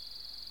thing.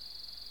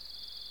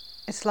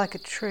 It's like a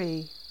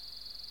tree.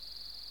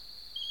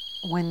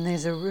 When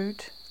there's a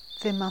root,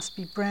 there must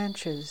be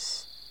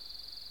branches.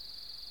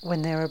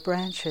 When there are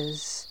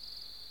branches,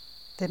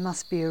 there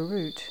must be a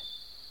root.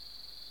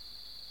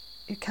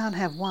 You can't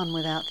have one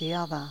without the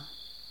other.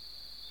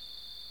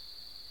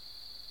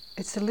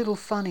 It's a little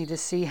funny to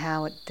see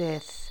how at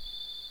death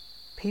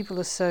people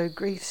are so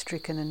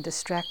grief-stricken and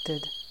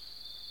distracted,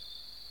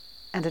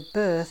 and at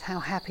birth how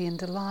happy and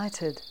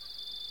delighted.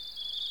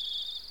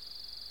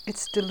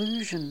 It's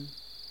delusion.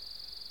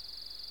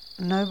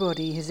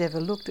 Nobody has ever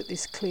looked at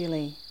this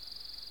clearly.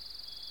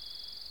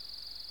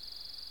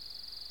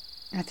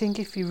 I think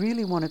if you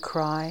really want to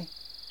cry,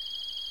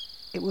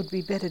 it would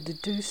be better to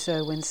do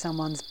so when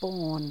someone's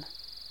born.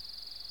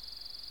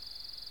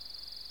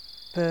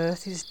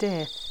 Birth is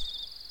death.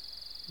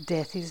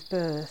 Death is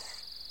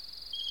birth.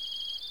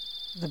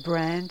 The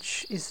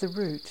branch is the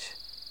root.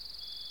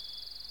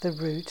 The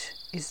root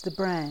is the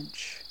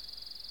branch.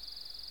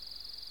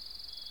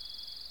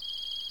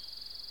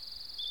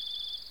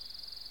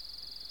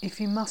 If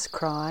you must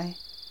cry,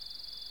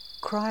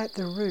 cry at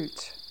the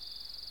root.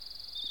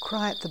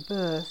 Cry at the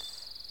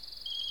birth.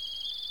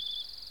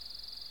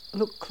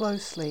 Look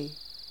closely.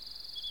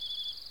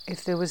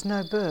 If there was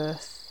no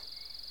birth,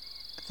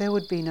 there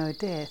would be no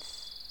death.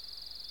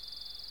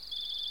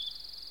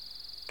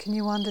 Can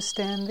you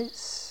understand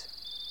this?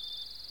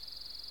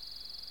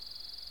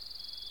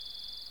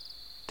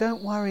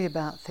 Don't worry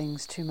about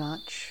things too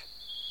much.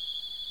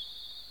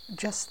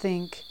 Just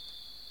think,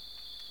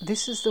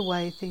 this is the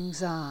way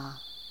things are.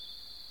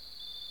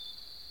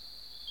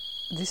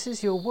 This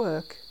is your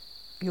work,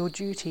 your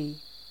duty.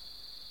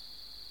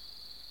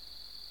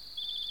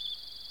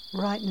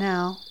 Right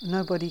now,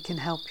 nobody can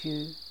help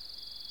you.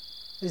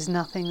 There's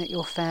nothing that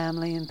your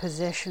family and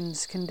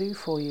possessions can do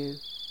for you.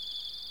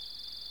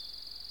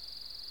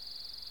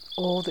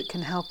 All that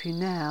can help you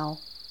now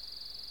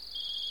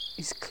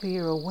is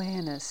clear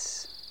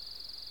awareness.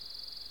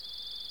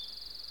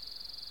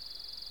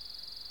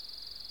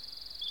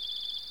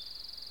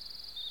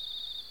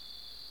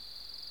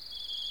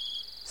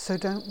 So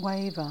don't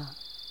waver.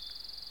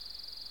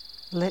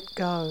 Let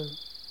go.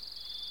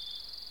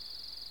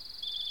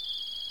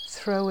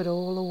 Throw it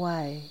all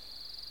away.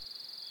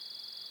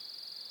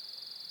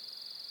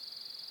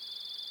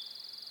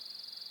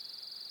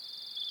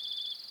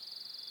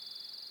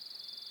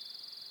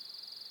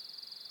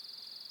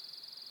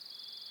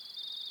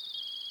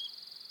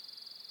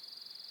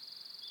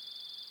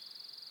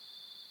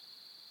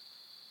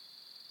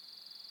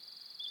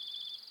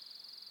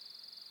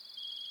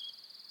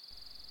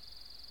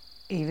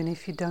 Even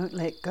if you don't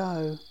let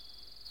go,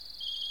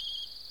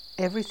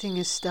 everything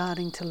is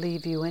starting to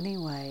leave you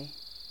anyway.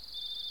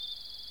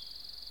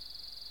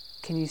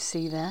 Can you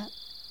see that?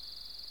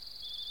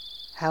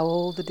 How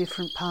all the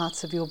different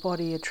parts of your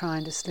body are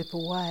trying to slip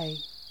away.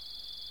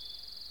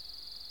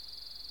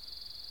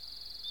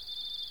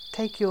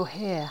 Take your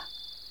hair.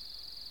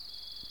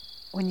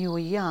 When you were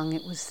young,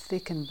 it was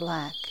thick and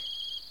black.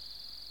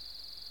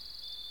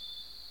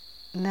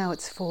 Now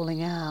it's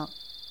falling out.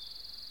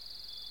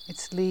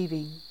 It's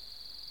leaving.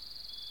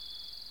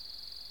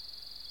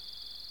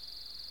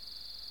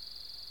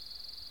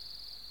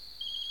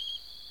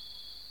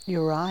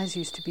 Your eyes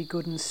used to be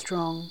good and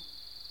strong,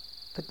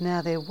 but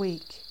now they're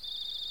weak.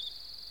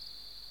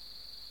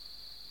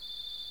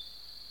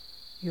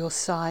 Your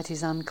sight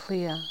is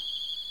unclear.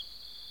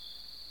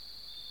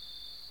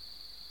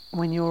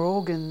 When your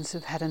organs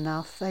have had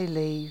enough, they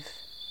leave.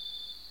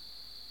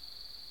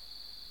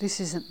 This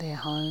isn't their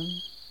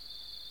home.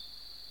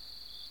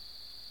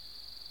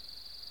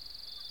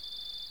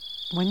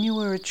 When you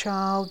were a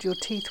child, your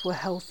teeth were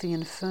healthy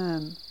and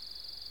firm.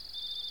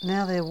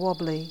 Now they're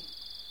wobbly,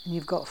 and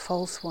you've got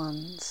false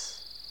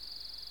ones.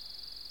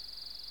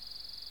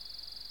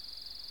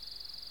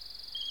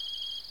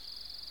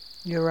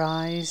 Your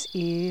eyes,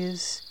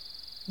 ears,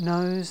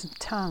 nose and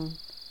tongue,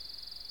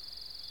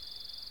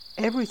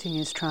 everything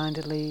is trying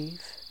to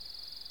leave,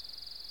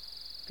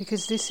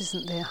 because this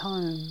isn't their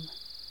home.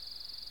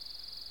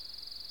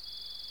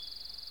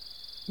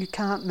 You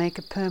can't make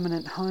a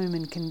permanent home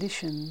in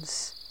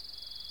conditions.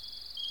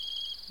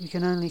 You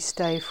can only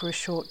stay for a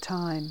short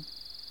time.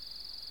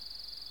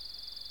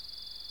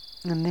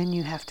 And then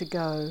you have to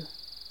go.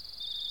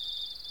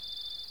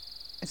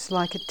 It's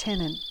like a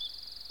tenant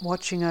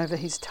watching over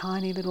his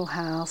tiny little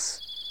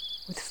house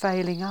with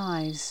failing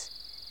eyes.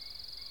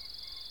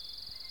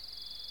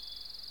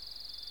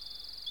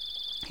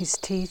 His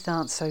teeth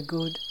aren't so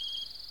good.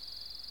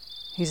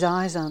 His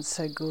eyes aren't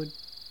so good.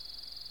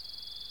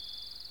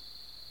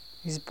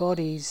 His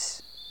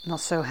body's not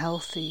so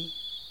healthy.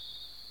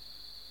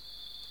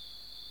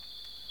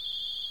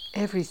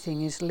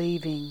 Everything is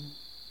leaving.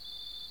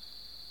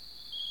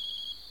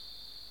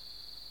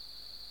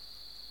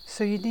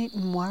 So you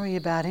needn't worry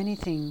about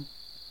anything,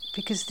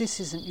 because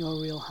this isn't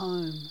your real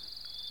home.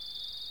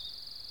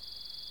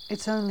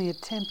 It's only a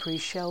temporary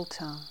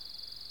shelter.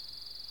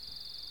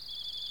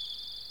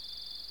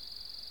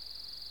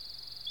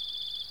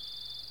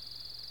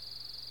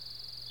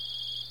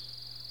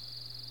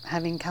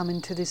 Having come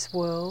into this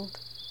world,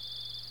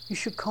 you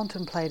should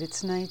contemplate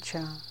its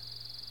nature.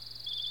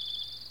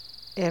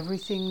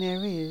 Everything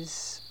there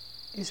is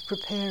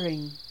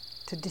preparing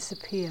to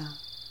disappear.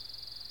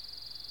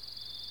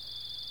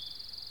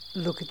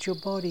 Look at your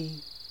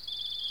body.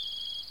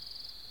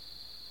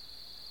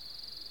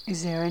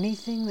 Is there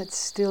anything that's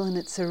still in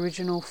its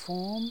original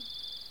form?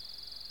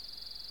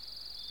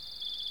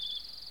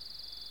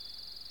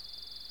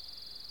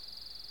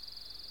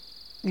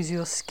 Is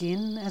your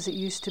skin as it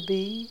used to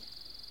be?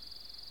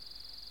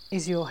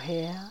 Is your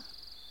hair?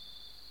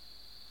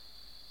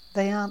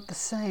 They aren't the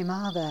same,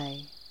 are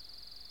they?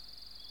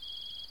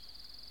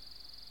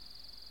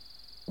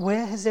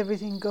 Where has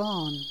everything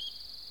gone?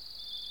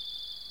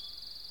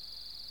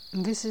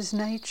 This is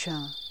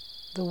nature,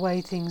 the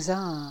way things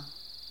are.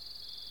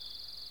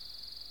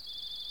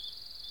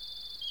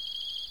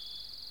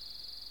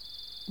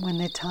 When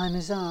their time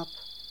is up,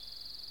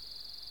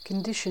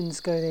 conditions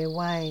go their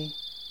way.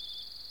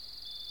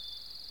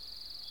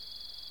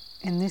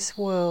 In this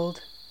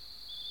world,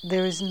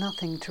 there is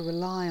nothing to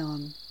rely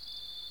on.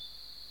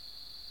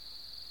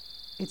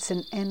 It's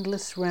an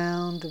endless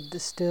round of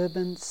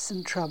disturbance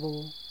and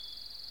trouble,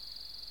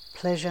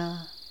 pleasure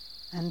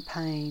and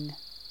pain.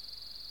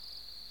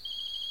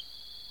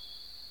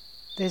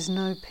 There's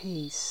no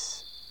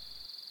peace.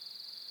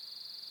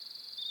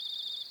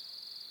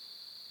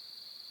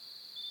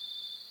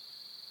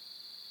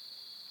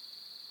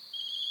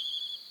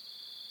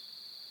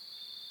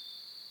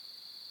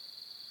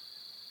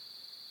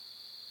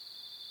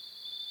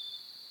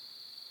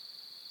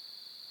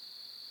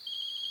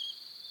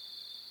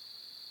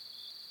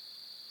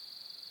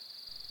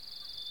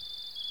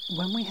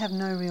 When we have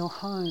no real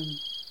home,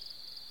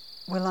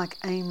 we're like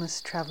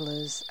aimless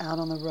travellers out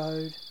on the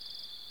road,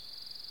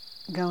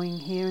 going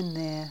here and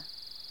there,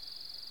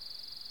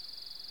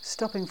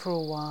 stopping for a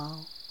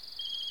while,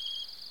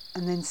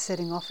 and then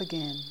setting off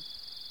again.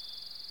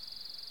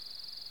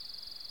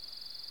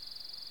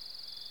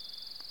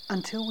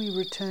 Until we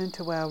return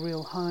to our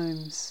real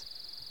homes,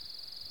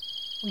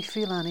 we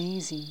feel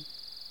uneasy,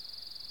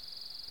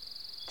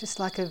 just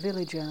like a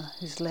villager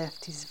who's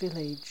left his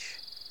village.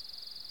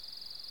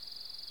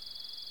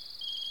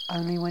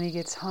 Only when he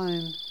gets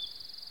home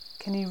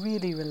can he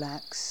really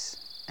relax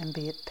and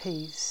be at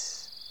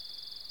peace.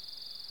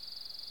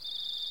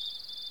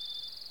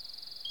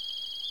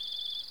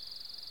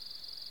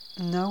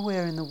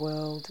 Nowhere in the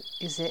world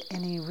is there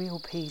any real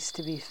peace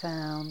to be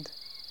found.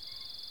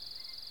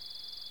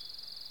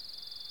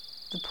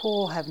 The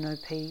poor have no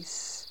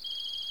peace,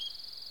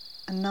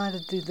 and neither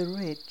do the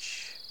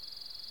rich.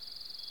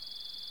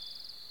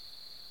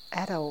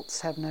 Adults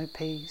have no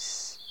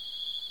peace,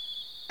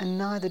 and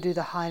neither do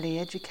the highly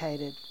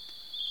educated.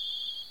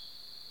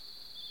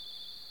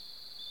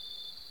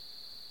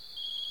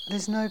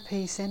 There's no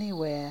peace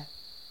anywhere.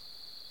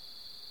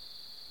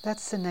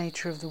 That's the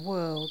nature of the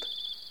world.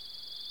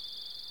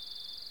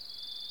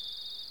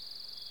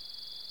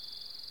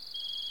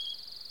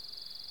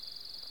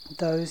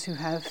 Those who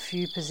have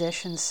few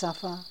possessions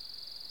suffer,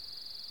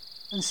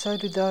 and so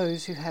do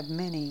those who have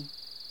many.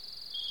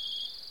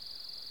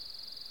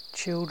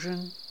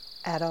 Children,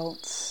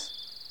 adults,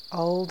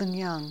 old and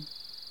young,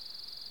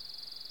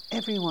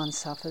 everyone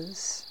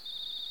suffers.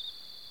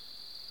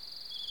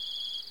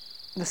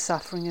 The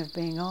suffering of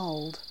being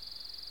old,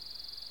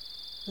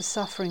 the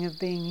suffering of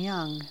being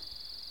young,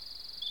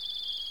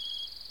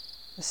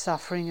 the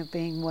suffering of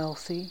being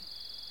wealthy,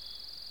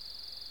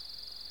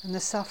 and the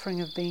suffering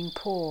of being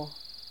poor.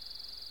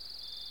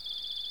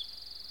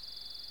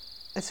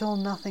 It's all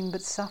nothing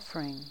but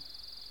suffering.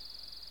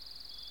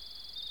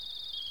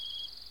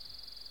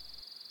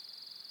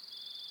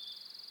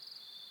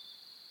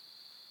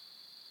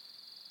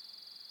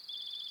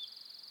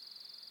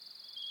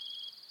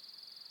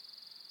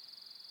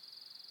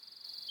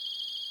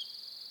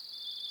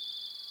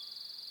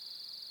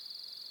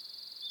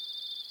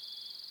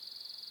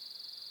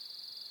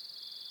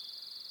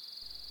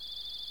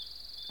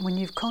 When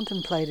you've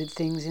contemplated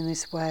things in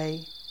this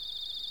way,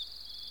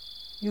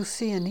 you'll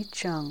see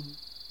anicca,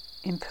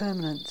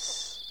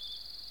 impermanence,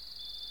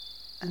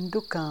 and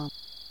dukkha,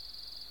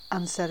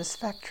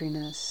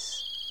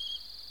 unsatisfactoriness.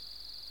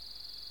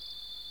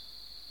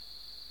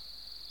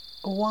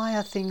 Why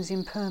are things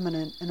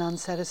impermanent and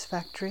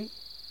unsatisfactory?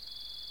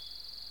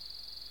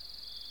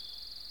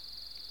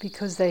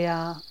 Because they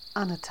are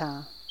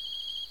anatta,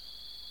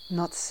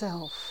 not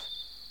self.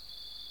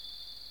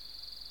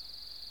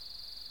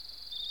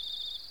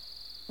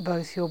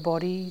 Both your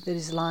body that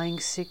is lying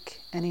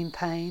sick and in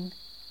pain,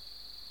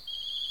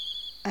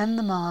 and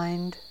the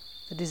mind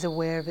that is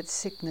aware of its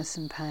sickness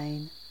and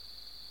pain,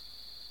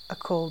 are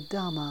called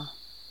Dhamma.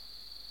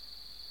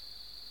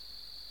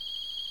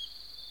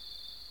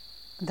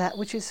 That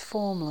which is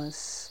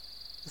formless,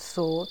 the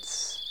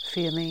thoughts,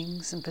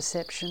 feelings and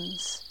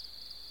perceptions,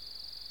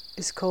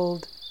 is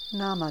called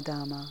Nama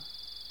Dhamma.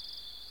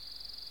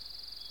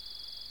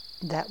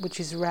 That which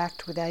is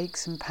racked with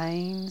aches and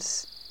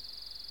pains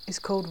is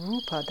called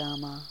Rupa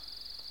Dhamma.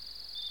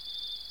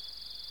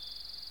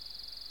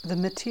 The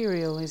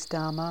material is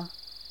Dhamma,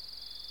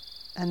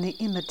 and the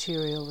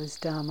immaterial is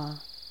Dhamma.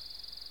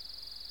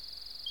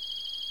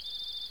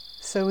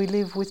 So we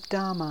live with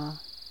Dhamma,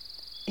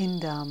 in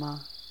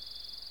Dhamma,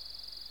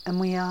 and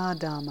we are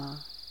Dhamma.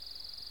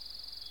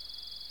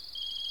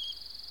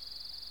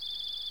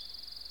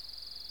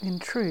 In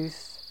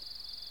truth,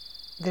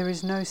 There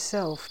is no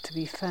self to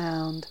be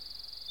found.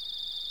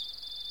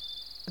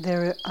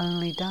 There are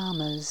only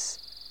dharmas,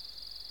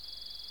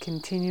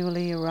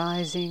 continually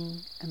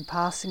arising and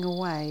passing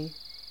away,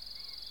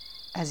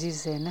 as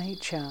is their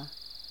nature.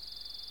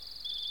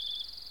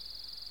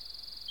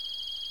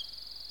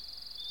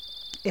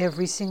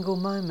 Every single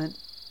moment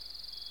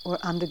we're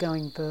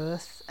undergoing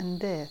birth and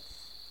death.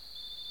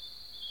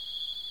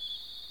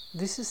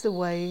 This is the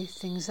way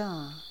things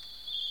are.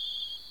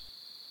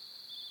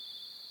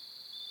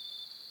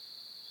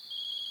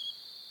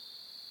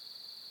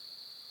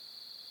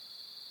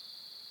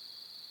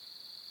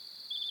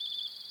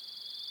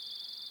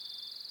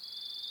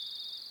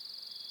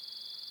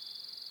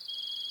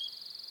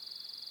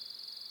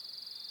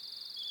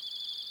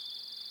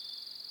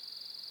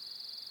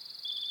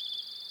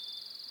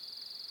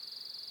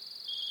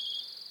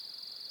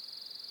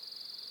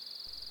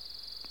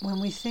 When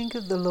we think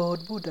of the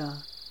Lord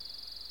Buddha,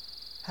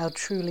 how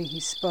truly he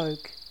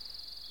spoke,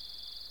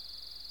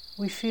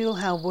 we feel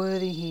how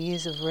worthy he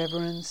is of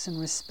reverence and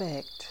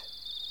respect.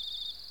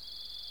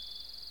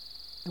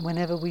 And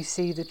whenever we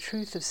see the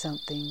truth of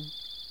something,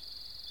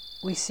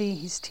 we see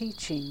his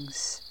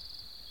teachings,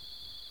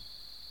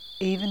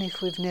 even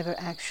if we've never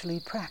actually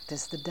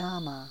practiced the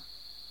Dharma.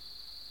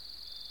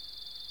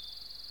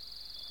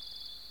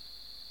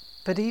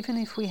 But even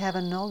if we have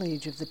a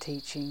knowledge of the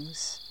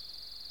teachings,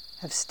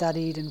 have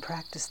studied and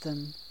practiced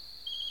them,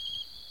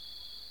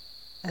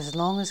 as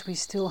long as we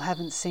still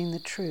haven't seen the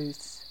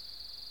truth,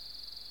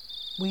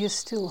 we are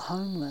still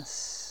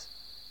homeless.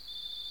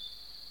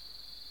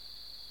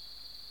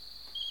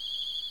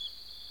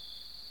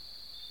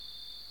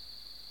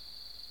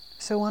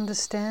 So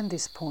understand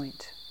this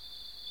point.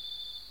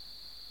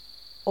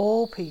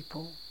 All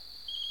people,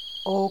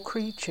 all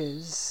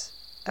creatures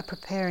are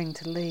preparing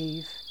to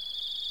leave.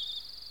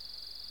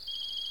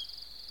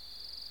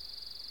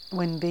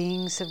 When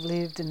beings have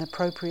lived an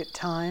appropriate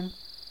time,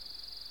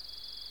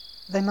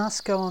 they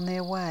must go on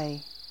their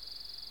way.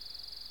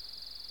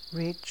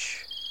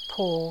 Rich,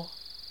 poor,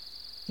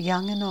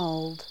 young and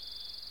old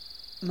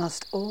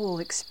must all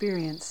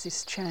experience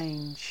this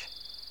change.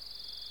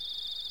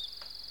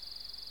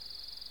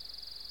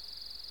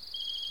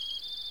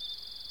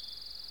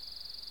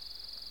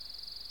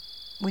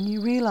 When you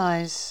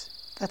realize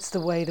that's the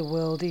way the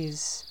world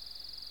is,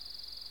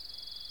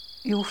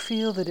 you'll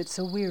feel that it's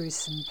a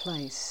wearisome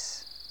place.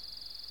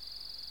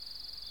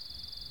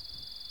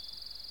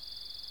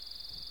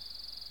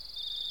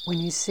 When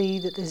you see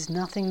that there's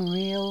nothing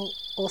real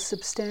or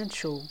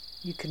substantial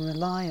you can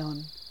rely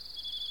on,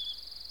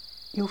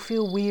 you'll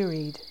feel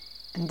wearied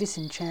and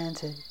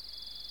disenchanted.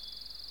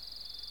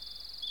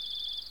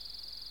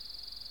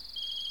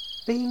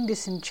 Being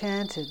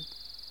disenchanted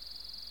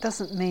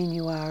doesn't mean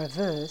you are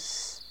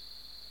averse.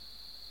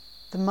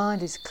 The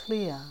mind is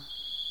clear.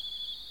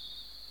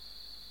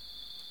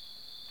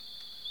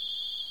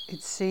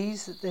 It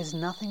sees that there's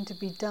nothing to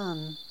be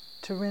done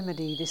to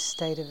remedy this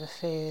state of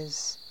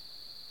affairs.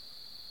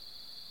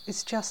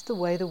 It's just the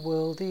way the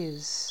world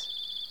is.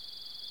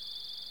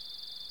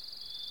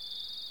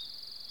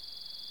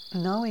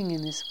 Knowing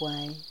in this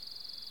way,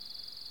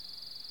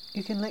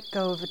 you can let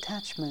go of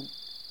attachment.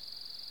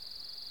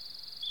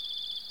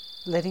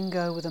 Letting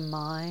go with a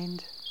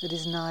mind that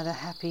is neither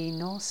happy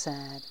nor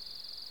sad,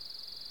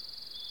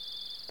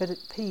 but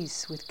at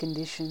peace with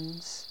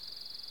conditions,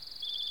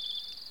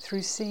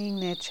 through seeing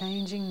their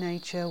changing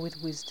nature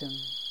with wisdom.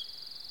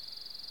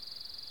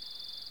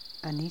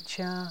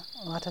 Anicca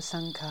vata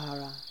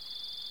sankhara.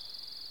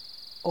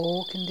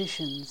 All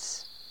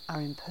conditions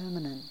are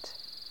impermanent.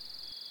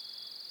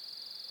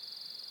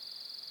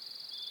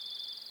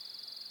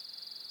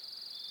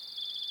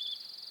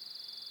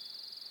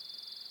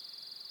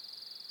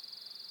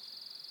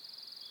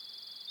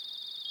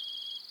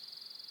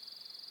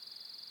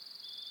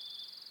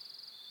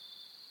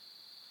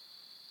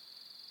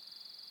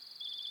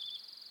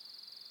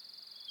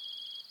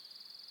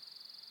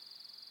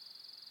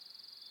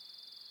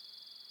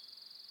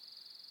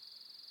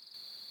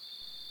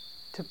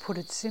 To put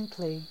it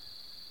simply,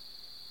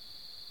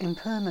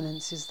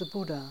 impermanence is the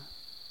Buddha.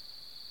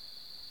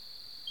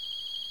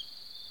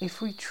 If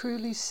we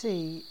truly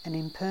see an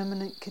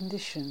impermanent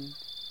condition,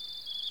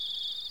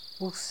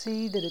 we'll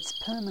see that it's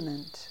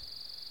permanent.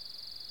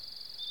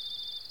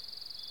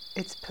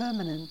 It's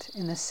permanent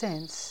in the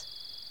sense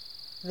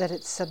that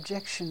its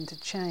subjection to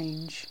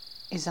change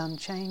is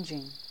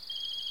unchanging.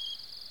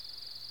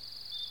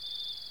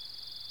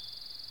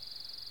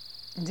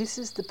 This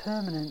is the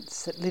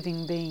permanence that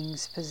living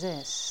beings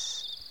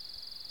possess.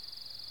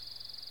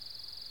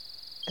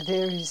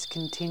 There is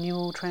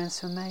continual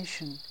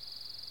transformation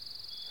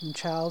from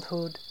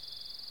childhood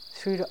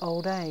through to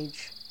old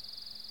age,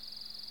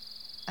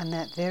 and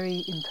that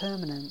very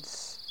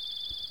impermanence,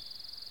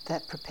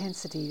 that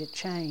propensity to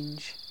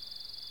change,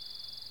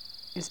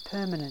 is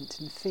permanent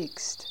and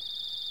fixed.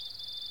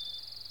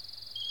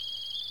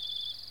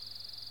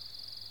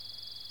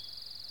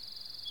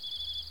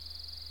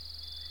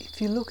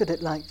 If you look at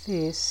it like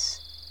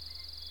this,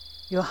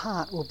 your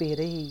heart will be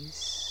at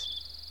ease.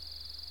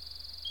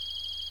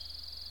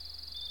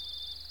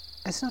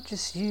 It's not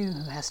just you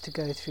who has to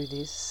go through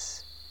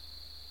this,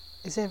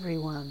 it's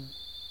everyone.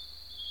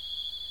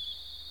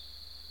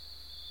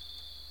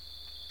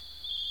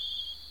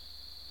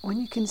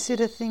 When you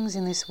consider things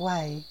in this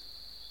way,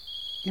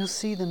 you'll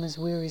see them as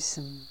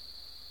wearisome,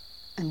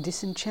 and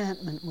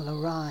disenchantment will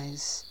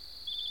arise.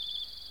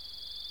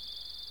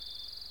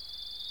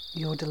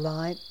 Your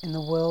delight in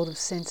the world of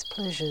sense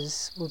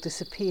pleasures will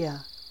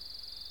disappear.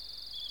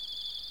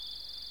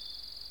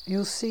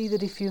 You'll see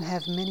that if you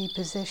have many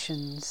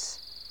possessions,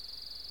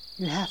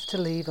 you have to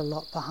leave a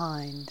lot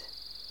behind.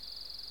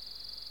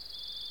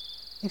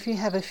 If you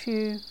have a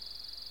few,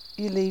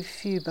 you leave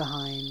few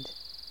behind.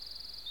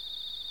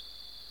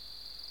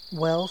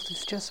 Wealth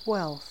is just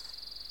wealth.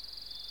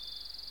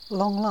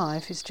 Long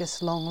life is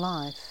just long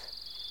life.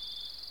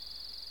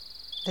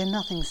 They're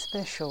nothing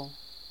special.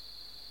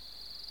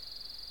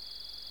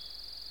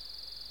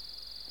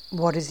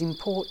 What is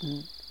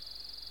important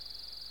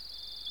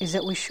is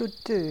that we should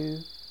do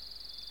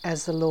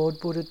as the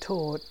Lord Buddha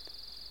taught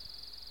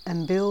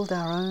and build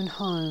our own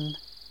home,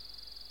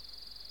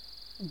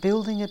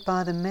 building it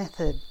by the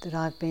method that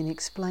I've been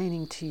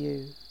explaining to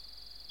you.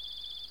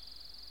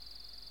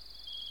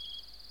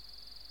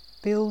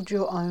 Build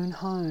your own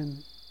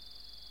home.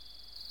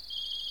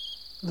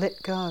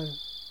 Let go.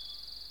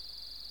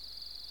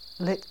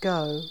 Let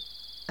go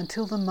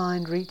until the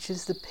mind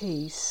reaches the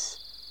peace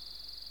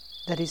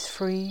that is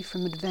free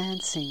from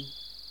advancing,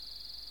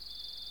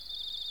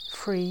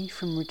 free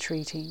from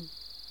retreating,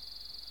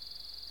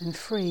 and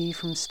free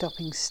from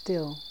stopping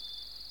still.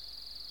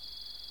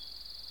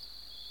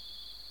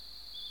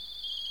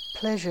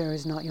 Pleasure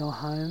is not your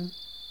home.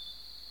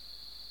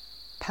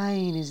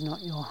 Pain is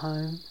not your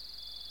home.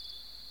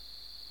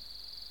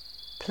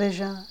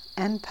 Pleasure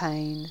and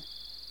pain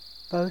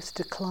both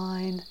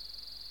decline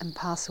and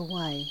pass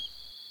away.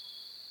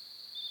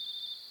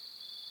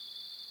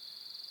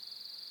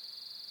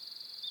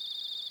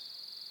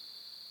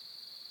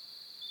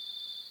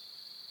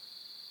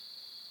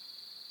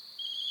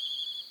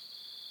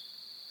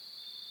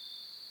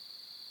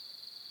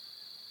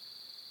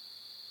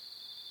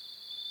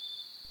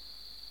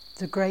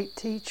 The great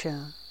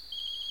teacher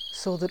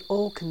saw that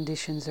all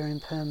conditions are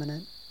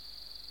impermanent,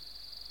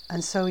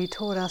 and so he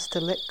taught us to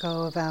let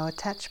go of our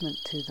attachment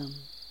to them.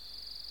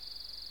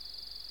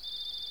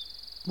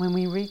 When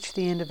we reach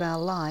the end of our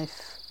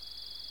life,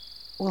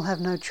 we'll have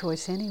no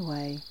choice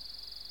anyway,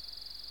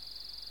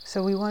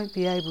 so we won't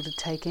be able to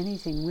take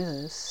anything with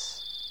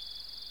us.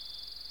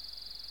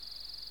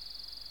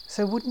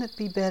 So wouldn't it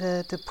be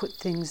better to put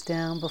things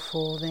down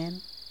before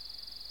then?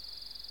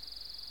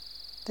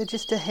 They're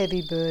just a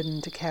heavy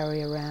burden to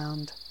carry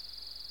around.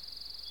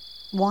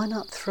 Why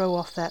not throw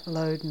off that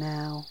load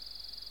now?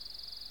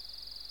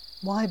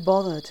 Why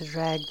bother to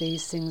drag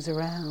these things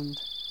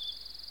around?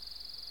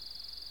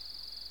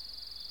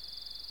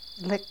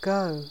 Let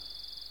go,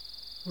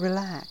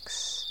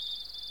 relax,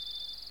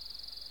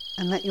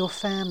 and let your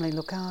family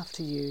look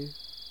after you.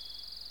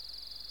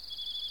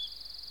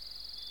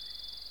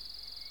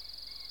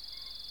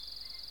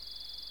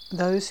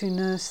 Those who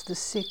nurse the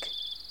sick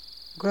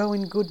grow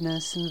in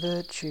goodness and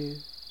virtue.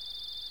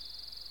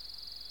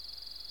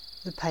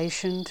 The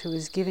patient who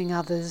is giving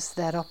others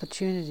that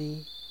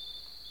opportunity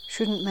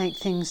shouldn't make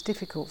things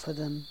difficult for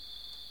them.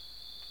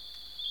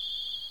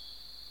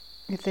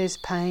 If there's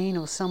pain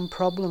or some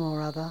problem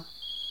or other,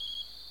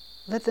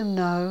 let them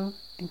know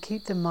and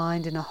keep the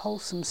mind in a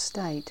wholesome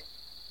state.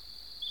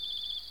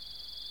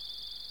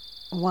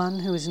 One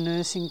who is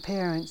nursing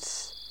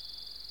parents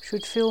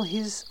should fill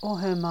his or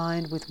her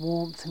mind with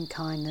warmth and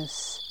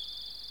kindness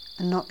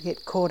and not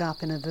get caught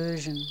up in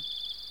aversion.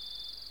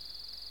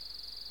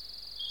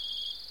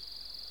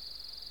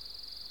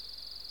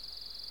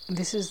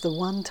 This is the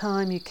one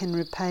time you can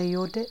repay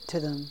your debt to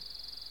them.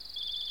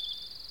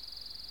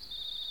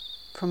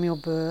 From your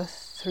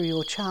birth through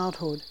your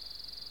childhood,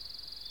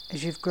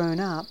 as you've grown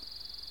up,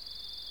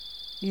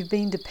 you've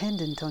been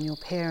dependent on your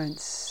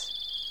parents.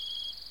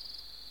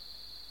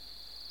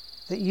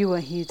 That you are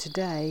here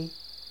today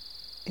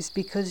is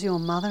because your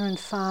mother and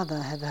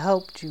father have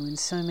helped you in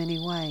so many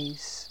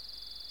ways.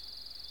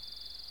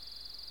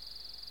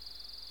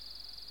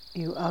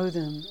 You owe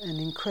them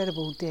an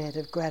incredible debt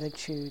of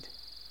gratitude.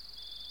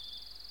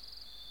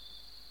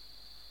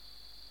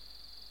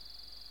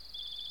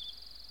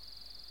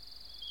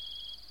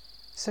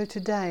 So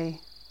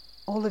today,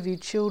 all of you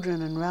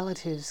children and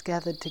relatives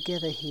gathered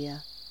together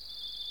here,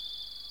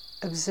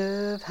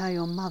 observe how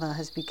your mother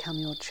has become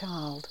your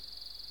child.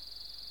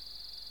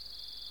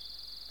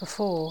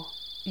 Before,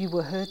 you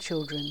were her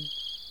children.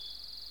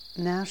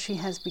 Now she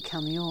has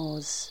become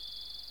yours.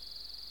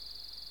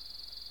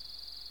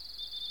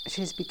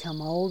 She has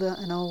become older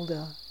and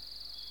older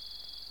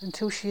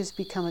until she has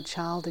become a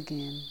child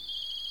again.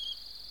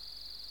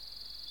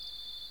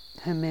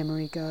 Her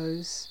memory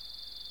goes,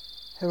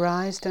 her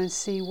eyes don't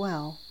see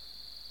well,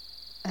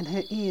 and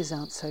her ears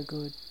aren't so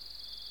good.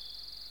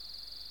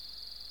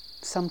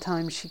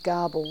 Sometimes she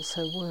garbles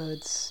her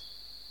words.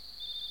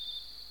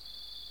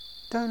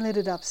 Don't let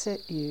it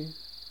upset you.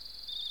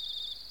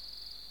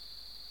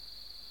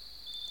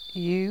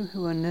 You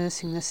who are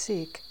nursing the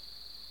sick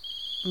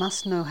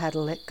must know how to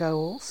let go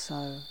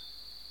also.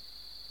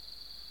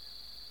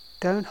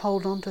 Don't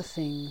hold on to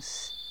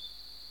things.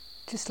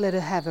 Just let her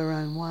have her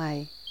own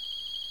way.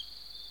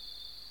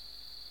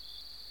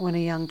 When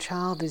a young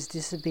child is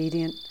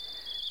disobedient,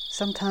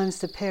 sometimes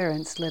the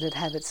parents let it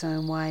have its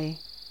own way,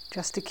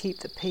 just to keep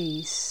the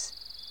peace,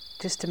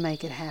 just to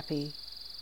make it happy.